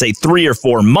 let's say 3 or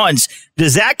 4 months.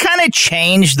 Does that kind of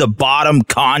change the bottom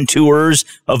contours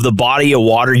of the body of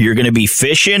water you're going to be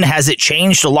fishing? Has it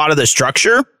changed a lot of the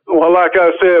structure? Well, like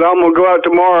I said, I'm going to go out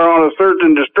tomorrow on a search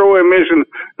and destroy mission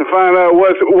and find out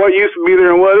what used to be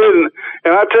there and what isn't.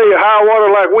 And I tell you, high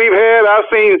water like we've had, I've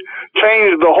seen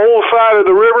change the whole side of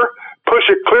the river, push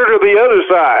it clear to the other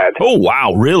side. Oh,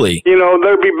 wow, really?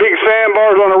 There'd be big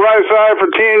sandbars on the right side for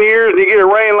 10 years, and you get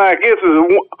a rain like this is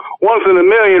once in a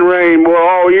million rain, boy,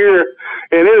 all year,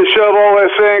 and it'll shove all that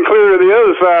sand clear to the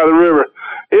other side of the river.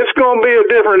 It's going to be a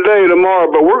different day tomorrow,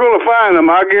 but we're going to find them.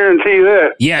 I guarantee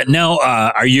that. Yeah. Now,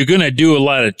 are you going to do a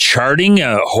lot of charting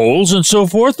holes and so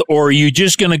forth, or are you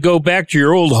just going to go back to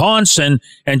your old haunts and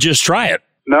just try it?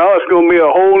 No, it's going to be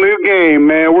a whole new game,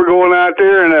 man. We're going out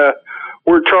there and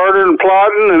we're charting and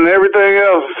plotting and everything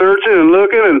else, searching and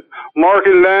looking and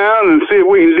marking down and see if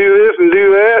we can do this and do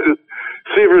that and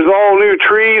see if there's all new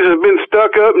trees that have been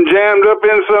stuck up and jammed up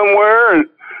in somewhere and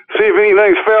see if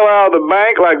anything's fell out of the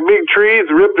bank like big trees,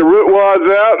 ripped the root wads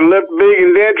out and left big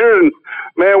indentures. And,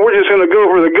 man, we're just going to go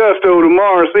for the gusto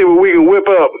tomorrow and see what we can whip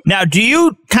up. Now, do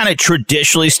you kind of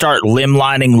traditionally start limb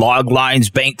lining, log lines,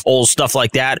 bank poles, stuff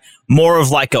like that, more of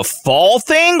like a fall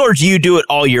thing, or do you do it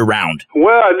all year round?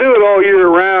 Well, I do it all year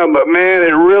round, but, man,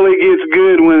 it really gets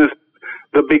good when it's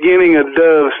the beginning of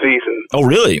dove season. Oh,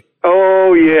 really?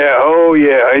 Oh, yeah. Oh,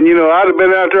 yeah. And, I'd have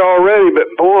been out there already, but,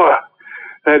 boy,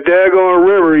 that daggone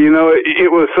river,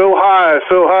 it was so high,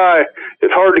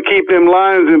 it's hard to keep them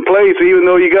lines in place. Even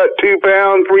though you got 2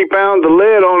 pounds, 3 pounds of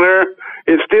lead on there,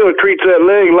 it still treats that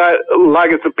leg like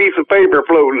it's a piece of paper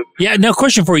floating. Yeah, now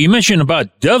question for you. You mentioned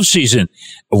about dove season.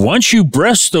 Once you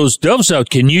breast those doves out,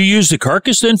 can you use the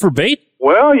carcass then for bait?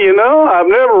 Well, I've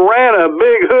never ran a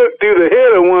big hook through the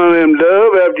head of one of them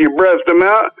dove after you breast them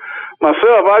out.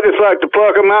 Myself, I just like to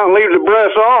pluck them out and leave the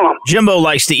breast on them. Jimbo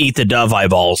likes to eat the dove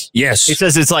eyeballs. Yes. He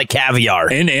says it's like caviar.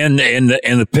 And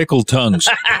the pickled tongues.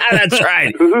 That's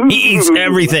right. He eats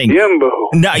everything. Jimbo.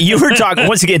 Now, you were talking,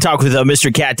 once again, with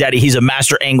Mr. Cat Daddy. He's a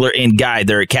master angler and guide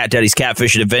there at Cat Daddy's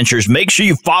Catfishing Adventures. Make sure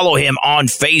you follow him on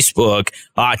Facebook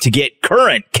to get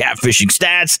current catfishing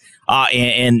stats.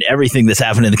 And everything that's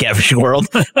happened in the catfishing world.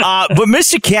 But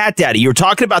Mr. Cat Daddy, you were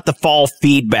talking about the fall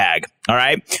feed bag. All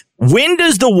right. When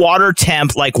does the water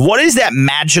temp, what is that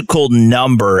magical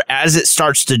number as it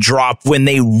starts to drop when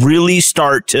they really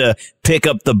start to pick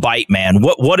up the bite, man?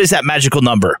 What is that magical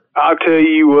number? I'll tell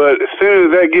you what, as soon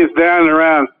as that gets down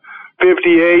around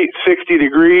 58, 60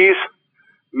 degrees,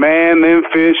 man, them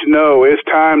fish know it's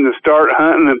time to start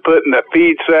hunting and putting the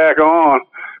feed sack on.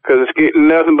 Because it's getting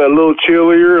nothing but a little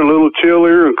chillier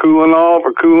and cooling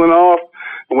off.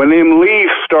 And when them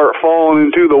leaves start falling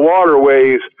into the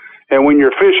waterways, and when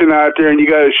you're fishing out there and you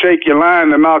got to shake your line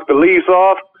to knock the leaves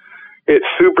off, it's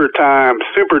super time,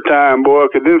 boy,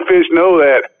 because them fish know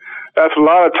that. That's a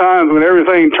lot of times when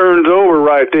everything turns over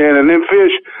right then, and them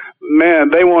fish, man,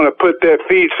 they want to put that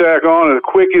feed sack on as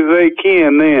quick as they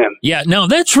can then. Yeah, now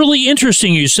that's really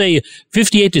interesting. You say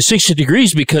 58 to 60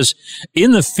 degrees because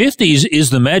in the 50s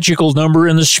is the magical number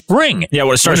in the spring. Yeah,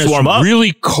 when it starts to warm up. It's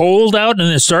really cold out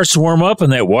and it starts to warm up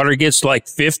and that water gets like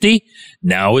 50.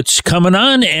 Now it's coming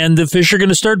on and the fish are going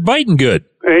to start biting good.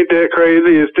 Ain't that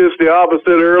crazy? It's just the opposite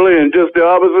early and just the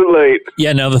opposite late.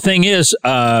 Yeah, now the thing is,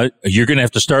 you're going to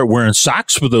have to start wearing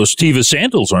socks with those Teva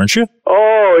sandals, aren't you?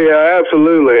 Oh, yeah,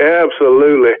 absolutely.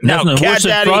 Now, Cat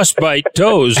Daddy, frostbite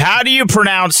toes. How do you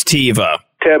pronounce Teva?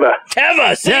 Teva.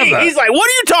 See, he's like, what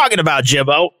are you talking about,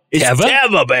 Jimbo? It's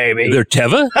Teva, baby. They're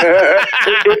Teva?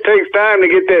 It takes time to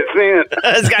get that scent.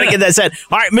 It's got to get that scent.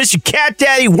 All right, Mr. Cat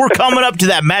Daddy, we're coming up to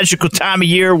that magical time of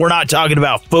year. We're not talking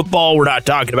about football. We're not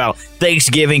talking about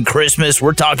Thanksgiving, Christmas.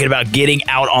 We're talking about getting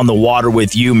out on the water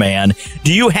with you, man.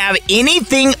 Do you have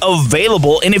anything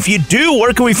available? And if you do,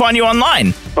 where can we find you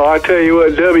online? Oh, I tell you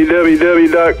what,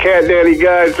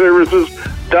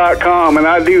 www.catdaddyguideservices.com, and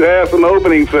I do have some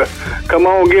openings. So come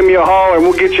on, give me a holler, and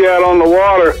we'll get you out on the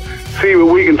water. See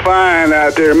what we can find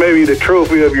out there, maybe the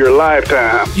trophy of your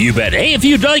lifetime. You bet. Hey, if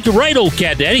you'd like to write old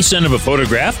Cat Daddy, send him a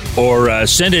photograph or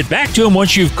send it back to him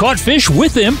once you've caught fish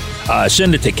with him.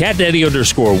 Send it to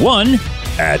catdaddy_1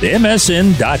 at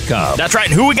msn.com. That's right.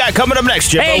 And who we got coming up next,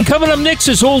 Jimbo? Hey, coming up next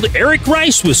is old Eric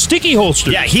Rice with Sticky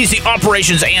Holsters. Yeah, he's the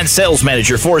operations and sales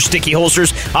manager for Sticky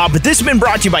Holsters. But this has been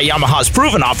brought to you by Yamaha's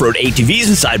proven off-road ATVs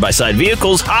and side-by-side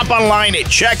vehicles. Hop online and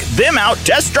check them out.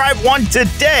 Test drive one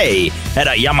today at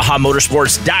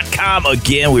YamahaMotorsports.com.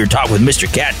 Again, we were talking with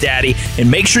Mr. Cat Daddy. And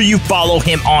make sure you follow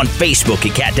him on Facebook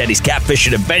at Cat Daddy's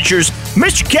Catfishing Adventures.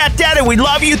 Mr. Cat Daddy, we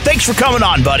love you. Thanks for coming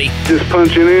on, buddy. Just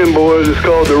punching in, boys. It's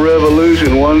called The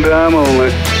Revolution, one time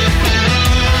only.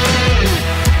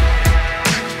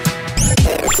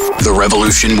 The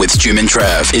Revolution with Jim and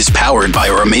Trav is powered by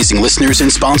our amazing listeners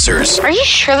and sponsors. Are you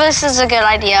sure this is a good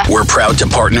idea? We're proud to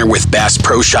partner with Bass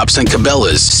Pro Shops and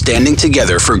Cabela's, standing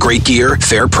together for great gear,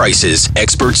 fair prices,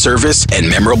 expert service, and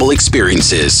memorable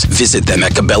experiences. Visit them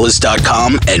at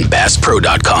Cabela's.com and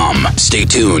BassPro.com. Stay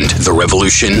tuned. The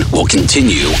Revolution will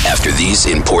continue after these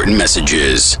important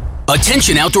messages.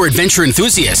 Attention outdoor adventure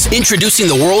enthusiasts, introducing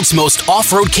the world's most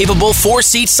off-road capable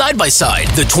 4-seat side-by-side,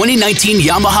 the 2019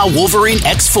 Yamaha Wolverine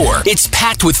X4. It's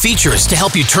packed with features to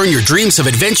help you turn your dreams of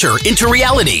adventure into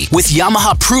reality with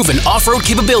Yamaha proven off-road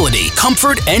capability,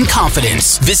 comfort, and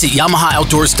confidence. Visit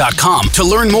YamahaOutdoors.com to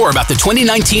learn more about the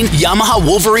 2019 Yamaha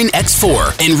Wolverine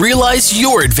X4 and realize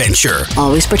your adventure.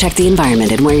 Always protect the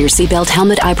environment and wear your seatbelt,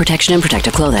 helmet, eye protection, and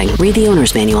protective clothing. Read the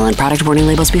owner's manual and product warning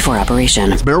labels before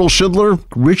operation. Beryl Schindler,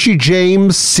 Richie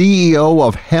James, CEO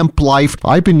of Hemp Life.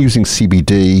 I've been using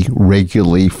CBD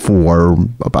regularly for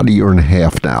about a year and a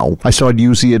half now. I started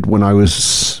using it when I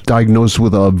was diagnosed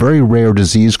with a very rare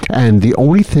disease, and the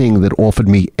only thing that offered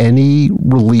me any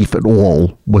relief at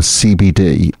all was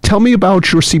CBD. Tell me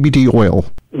about your CBD oil.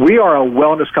 We are a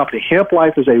wellness company. Hemp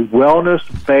Life is a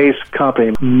wellness-based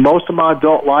company. Most of my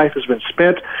adult life has been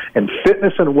spent in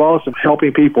fitness and wellness and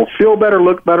helping people feel better,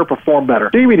 look better, perform better.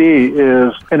 CBD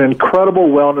is an incredible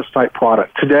wellness-type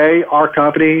product. Today, our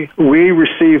company, we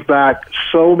receive back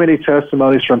so many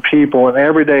testimonies from people, and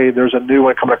every day there's a new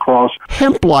one coming across.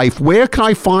 Hemp Life, where can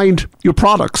I find your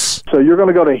products? So you're going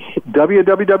to go to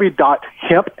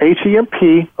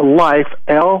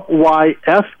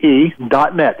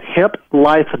www.hemplife.net.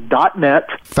 HempLife.net.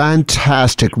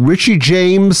 Fantastic. Richie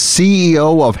James,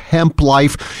 CEO of Hemp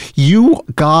Life. You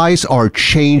guys are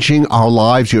changing our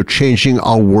lives. You're changing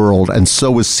our world, and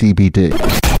so is CBD.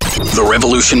 The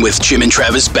Revolution with Jim and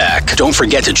Trav is back. Don't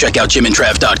forget to check out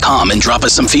jimandtrav.com and drop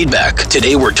us some feedback.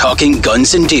 Today we're talking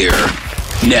guns and deer.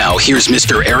 Now, here's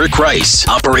Mr. Eric Rice,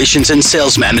 Operations and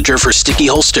Sales Manager for Sticky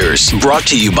Holsters. Brought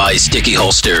to you by Sticky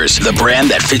Holsters, the brand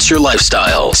that fits your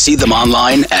lifestyle. See them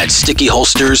online at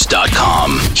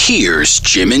stickyholsters.com. Here's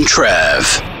Jim and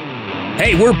Trav.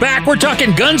 Hey, we're back. We're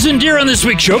talking guns and deer on this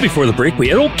week's show. Before the break, we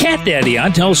had old Cat Daddy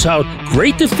on. Tell us how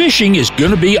great the fishing is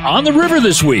going to be on the river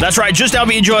this week. That's right. Just now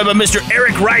being joined by Mr.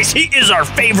 Eric Rice. He is our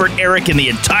favorite Eric in the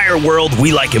entire world.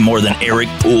 We like him more than Eric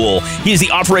Poole. He is the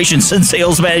Operations and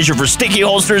Sales Manager for Sticky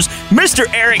Holsters. Mr.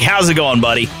 Eric, how's it going,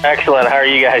 buddy? Excellent. How are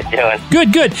you guys doing?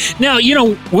 Good, good. Now, you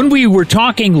know, when we were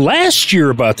talking last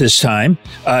year about this time,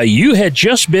 you had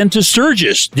just been to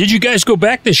Sturgis. Did you guys go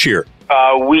back this year?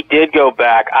 We did go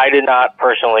back. I did not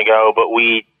personally go, but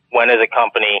we went as a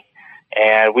company,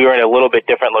 and we were in a little bit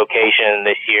different location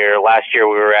this year. Last year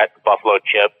we were at the Buffalo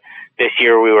Chip. This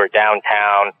year we were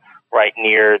downtown, right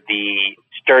near the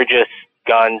Sturgis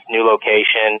Guns new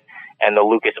location and the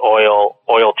Lucas Oil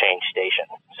change station.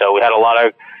 So we had a lot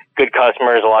of good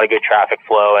customers, a lot of good traffic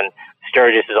flow, and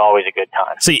Sturgis is always a good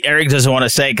time. See, Eric doesn't want to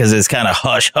say because it's kind of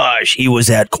hush-hush. He was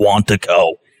at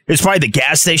Quantico. It's probably the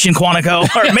gas station Quantico,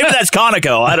 or maybe that's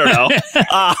Conoco. I don't know.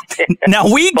 Now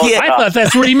we get. I thought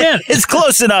that's what he meant. It's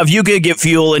close enough. You could get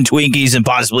fuel and Twinkies and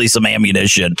possibly some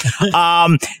ammunition.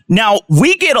 Now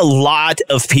we get a lot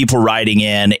of people writing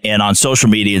in and on social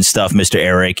media and stuff, Mr.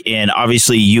 Eric. And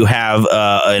obviously you have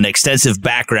an extensive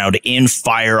background in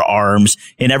firearms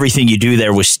and everything you do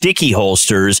there with Sticky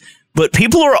Holsters. But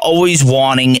people are always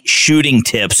wanting shooting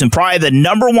tips. And probably the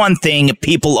number one thing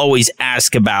people always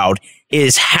ask about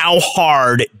is how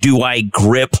hard do I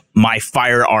grip my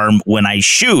firearm when I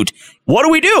shoot? What do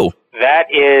we do? That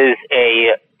is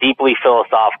a deeply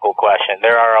philosophical question.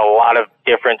 There are a lot of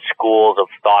different schools of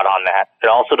thought on that. It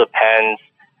also depends,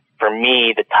 for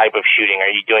me, the type of shooting. Are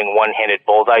you doing one-handed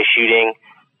bullseye shooting,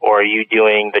 or are you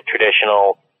doing the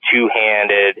traditional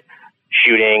two-handed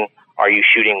shooting? Are you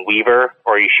shooting Weaver,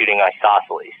 or are you shooting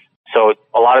isosceles? So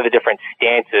a lot of the different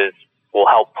stances will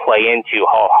help play into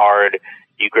how hard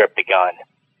you grip the gun.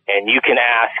 And you can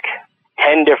ask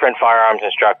 10 different firearms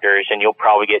instructors, and you'll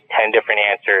probably get 10 different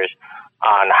answers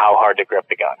on how hard to grip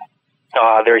the gun.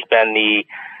 There's been the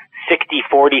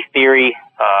 60-40 theory.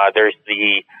 There's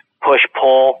the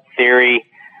push-pull theory.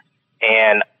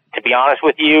 And to be honest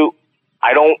with you,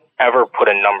 I don't ever put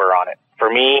a number on it.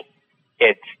 For me,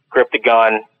 it's grip the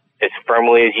gun as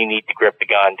firmly as you need to grip the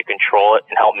gun to control it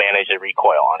and help manage the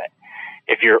recoil on it.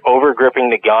 If you're over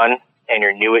gripping the gun and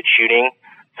you're new at shooting,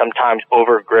 sometimes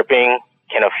over gripping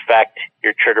can affect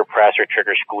your trigger press or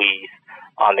trigger squeeze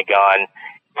on the gun.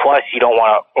 Plus, you don't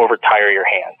want to over tire your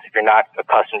hands. If you're not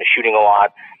accustomed to shooting a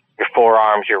lot, your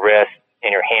forearms, your wrists,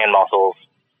 and your hand muscles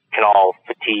can all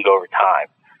fatigue over time.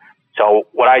 So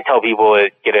what I tell people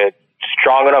is get a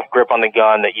strong enough grip on the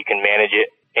gun that you can manage it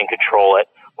and control it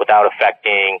without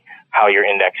affecting how your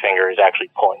index finger is actually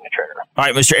pulling the trigger. All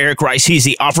right, Mr. Eric Rice, he's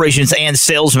the operations and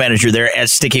sales manager there at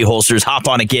Sticky Holsters. Hop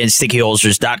on again,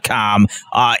 stickyholsters.com,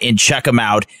 and check them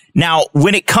out. Now,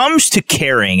 when it comes to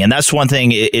carrying, and that's one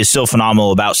thing is so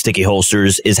phenomenal about Sticky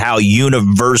Holsters, is how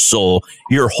universal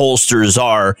your holsters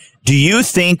are. Do you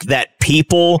think that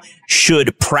people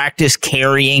should practice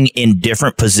carrying in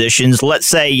different positions? Let's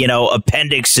say,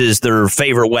 appendix is their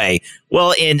favorite way.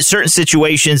 Well, in certain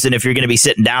situations, and if you're going to be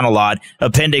sitting down a lot,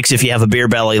 appendix, if you have a beer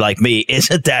belly like me,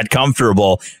 isn't that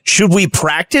comfortable. Should we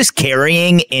practice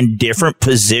carrying in different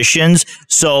positions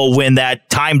so when that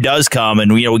time does come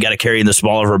and, we got to carry in the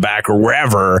small of our back or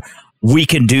wherever, we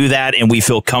can do that and we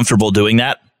feel comfortable doing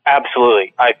that?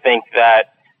 Absolutely. I think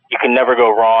that you can never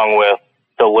go wrong with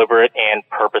deliberate and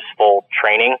purposeful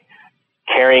training.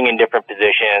 Carrying in different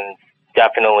positions,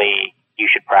 definitely you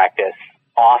should practice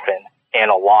often and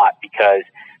a lot, because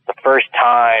the first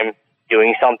time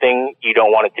doing something, you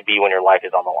don't want it to be when your life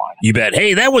is on the line. You bet.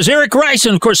 Hey, that was Eric Rice,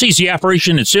 and of course he's the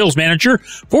operation and sales manager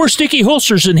for Sticky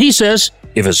Holsters, and he says,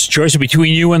 if it's a choice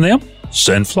between you and them,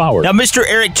 send flowers. Now, Mr.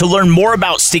 Eric, to learn more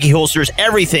about Sticky Holsters,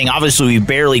 everything, obviously we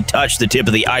barely touched the tip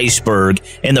of the iceberg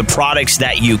and the products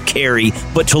that you carry,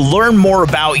 but to learn more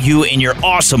about you and your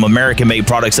awesome American-made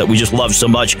products that we just love so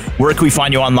much, where can we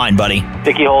find you online, buddy?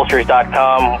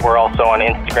 StickyHolsters.com. We're also on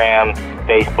Instagram,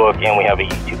 Facebook, and we have a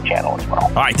YouTube channel as well.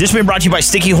 All right, this has been brought to you by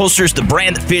Sticky Holsters, the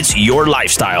brand that fits your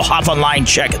lifestyle. Hop online,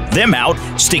 check them out,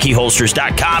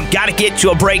 StickyHolsters.com. Got to get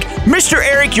to a break. Mr.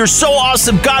 Eric, you're so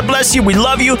awesome. God bless you. We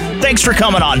love you. Thanks for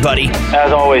coming on, buddy.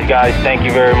 As always, guys, thank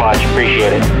you very much.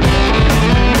 Appreciate it.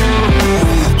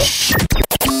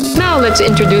 Now let's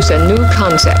introduce a new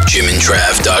concept.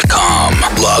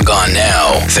 JimandTrav.com. Log on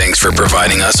now. Thanks for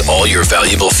providing us all your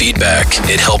valuable feedback.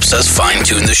 It helps us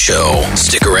fine-tune the show.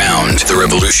 Stick around. The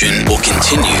revolution will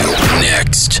continue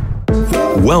next.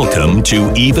 Welcome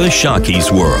to Eva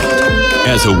Shockey's world.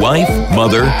 As a wife,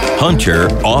 mother, hunter,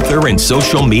 author, and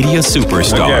social media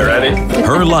superstar,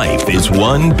 her life is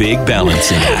one big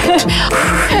balancing act.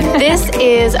 This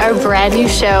is our brand new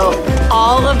show,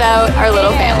 all about our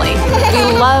little family.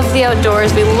 We love the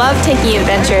outdoors. We love taking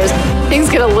adventures. Things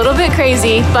get a little bit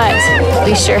crazy, but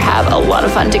we sure have a lot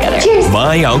of fun together. Cheers.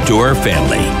 My Outdoor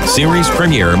Family. Series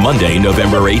premiere Monday,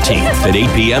 November 18th at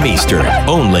 8 p.m. Eastern,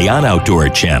 only on Outdoor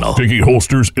Channel. Sticky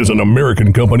Holsters is an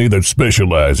American company that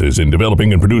specializes in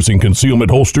developing and producing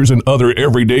concealment holsters and other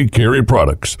everyday carry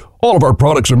products. All of our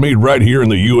products are made right here in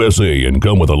the USA and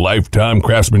come with a lifetime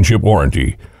craftsmanship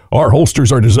warranty. Our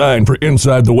holsters are designed for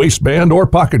inside the waistband or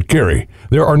pocket carry.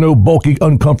 There are no bulky,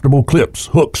 uncomfortable clips,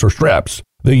 hooks, or straps.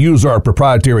 They use our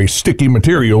proprietary sticky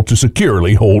material to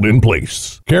securely hold in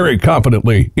place. Carry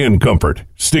confidently in comfort.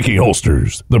 Sticky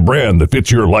Holsters, the brand that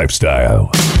fits your lifestyle.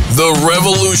 The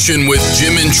Revolution with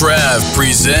Jim and Trav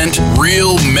present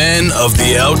Real Men of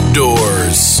the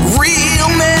Outdoors. Real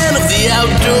Men of the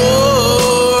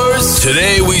Outdoors.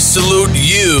 Today we salute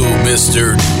you,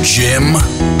 Mr. Jim.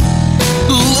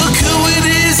 Look who it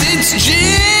is, it's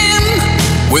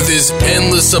Jim! With his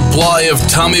endless supply of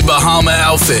Tommy Bahama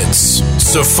outfits,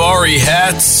 safari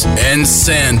hats, and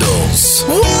sandals.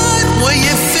 What were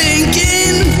you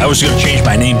thinking? I was going to change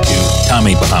my name to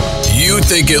Tommy Bahama. You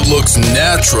think it looks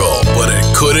natural, but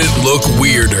it couldn't look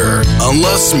weirder.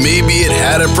 Unless maybe it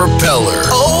had a propeller.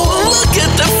 Oh, look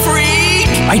at the freak!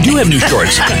 I do have new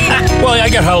shorts. Well, I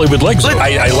got Hollywood legs.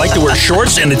 I like to wear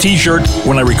shorts and a t-shirt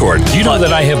when I record. Do you know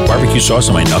that I have barbecue sauce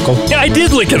on my knuckle? Yeah, I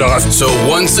did lick it off. So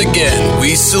once again,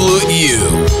 we salute you,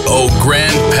 oh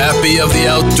grandpappy of the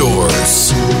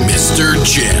outdoors, Mr.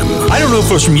 Jim. I don't know if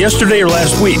it was from yesterday or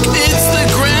last week. It's the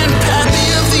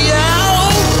grandpappy of the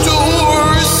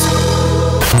outdoors.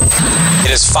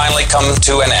 It has finally come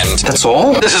to an end. That's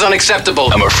all? This is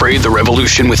unacceptable. I'm afraid the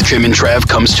revolution with Jim and Trav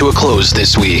comes to a close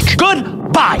this week. Goodbye.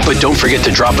 But don't forget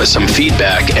to drop us some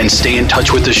feedback and stay in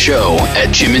touch with the show at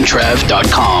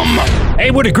JimandTrav.com.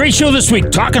 Hey, what a great show this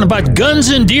week, talking about guns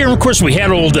and deer. Of course, we had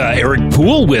old Eric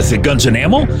Poole with Guns and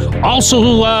Ammo.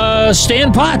 Also,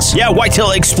 Stan Potts. Yeah,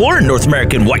 Whitetail Explorer, North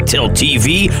American Whitetail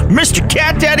TV. Mr.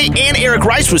 Cat Daddy and Eric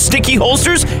Rice with Sticky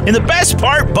Holsters. And the best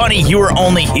part, Bunny, you were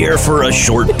only here for a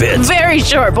short bit. Very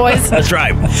short, boys. That's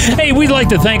right. Hey, we'd like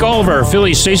to thank all of our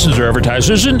affiliate stations or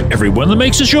advertisers and everyone that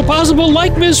makes the show possible,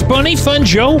 like Miss Bunny Fun and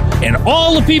Joe and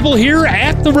all the people here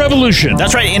at the Revolution.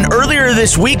 That's right. And earlier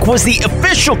this week was the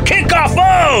official kickoff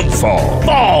of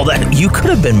Fall. That you could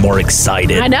have been more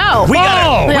excited. I know. We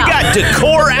got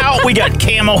decor out. We got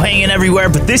camo hanging everywhere.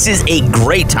 But this is a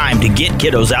great time to get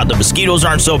kiddos out. The mosquitoes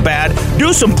aren't so bad.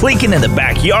 Do some plinking in the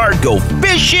backyard. Go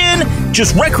fishing.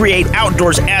 Just recreate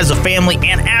outdoors as a family.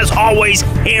 And as always,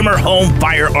 hammer home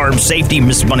firearm safety.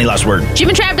 Mrs. Money, last word.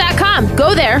 JimandTrav.com.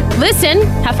 Go there, listen,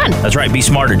 have fun. That's right. Be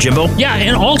smarter, Jimbo. Yeah,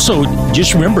 and also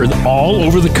just remember that all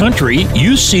over the country,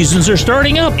 youth seasons are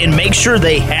starting up. And make sure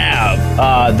they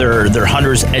have their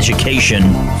hunter's education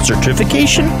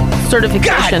certification.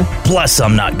 God bless,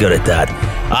 I'm not good at that.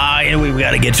 Anyway, we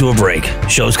got to get to a break.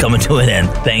 Show's coming to an end.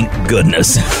 Thank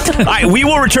goodness. All right, we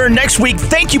will return next week.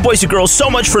 Thank you, boys and girls, so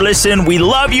much for listening. We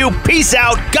love you. Peace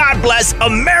out. God bless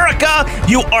America.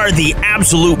 You are the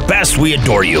absolute best. We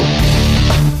adore you.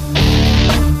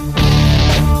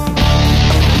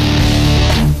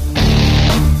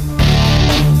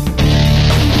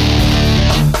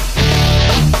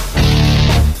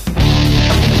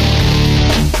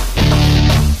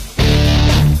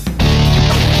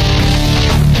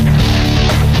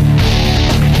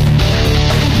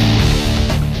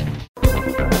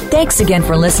 Thanks again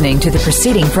for listening to the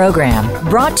preceding program,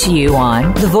 brought to you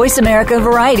on the Voice America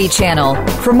Variety Channel.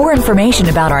 For more information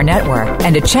about our network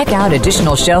and to check out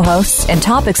additional show hosts and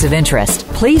topics of interest,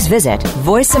 please visit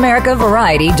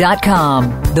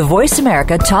VoiceAmericaVariety.com. The Voice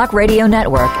America Talk Radio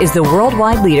Network is the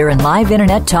worldwide leader in live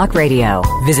Internet talk radio.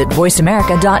 Visit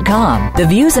VoiceAmerica.com. The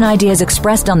views and ideas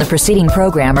expressed on the preceding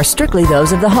program are strictly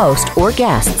those of the host or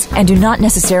guests and do not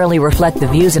necessarily reflect the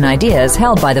views and ideas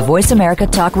held by the Voice America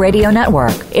Talk Radio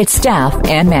Network, its staff,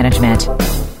 and management.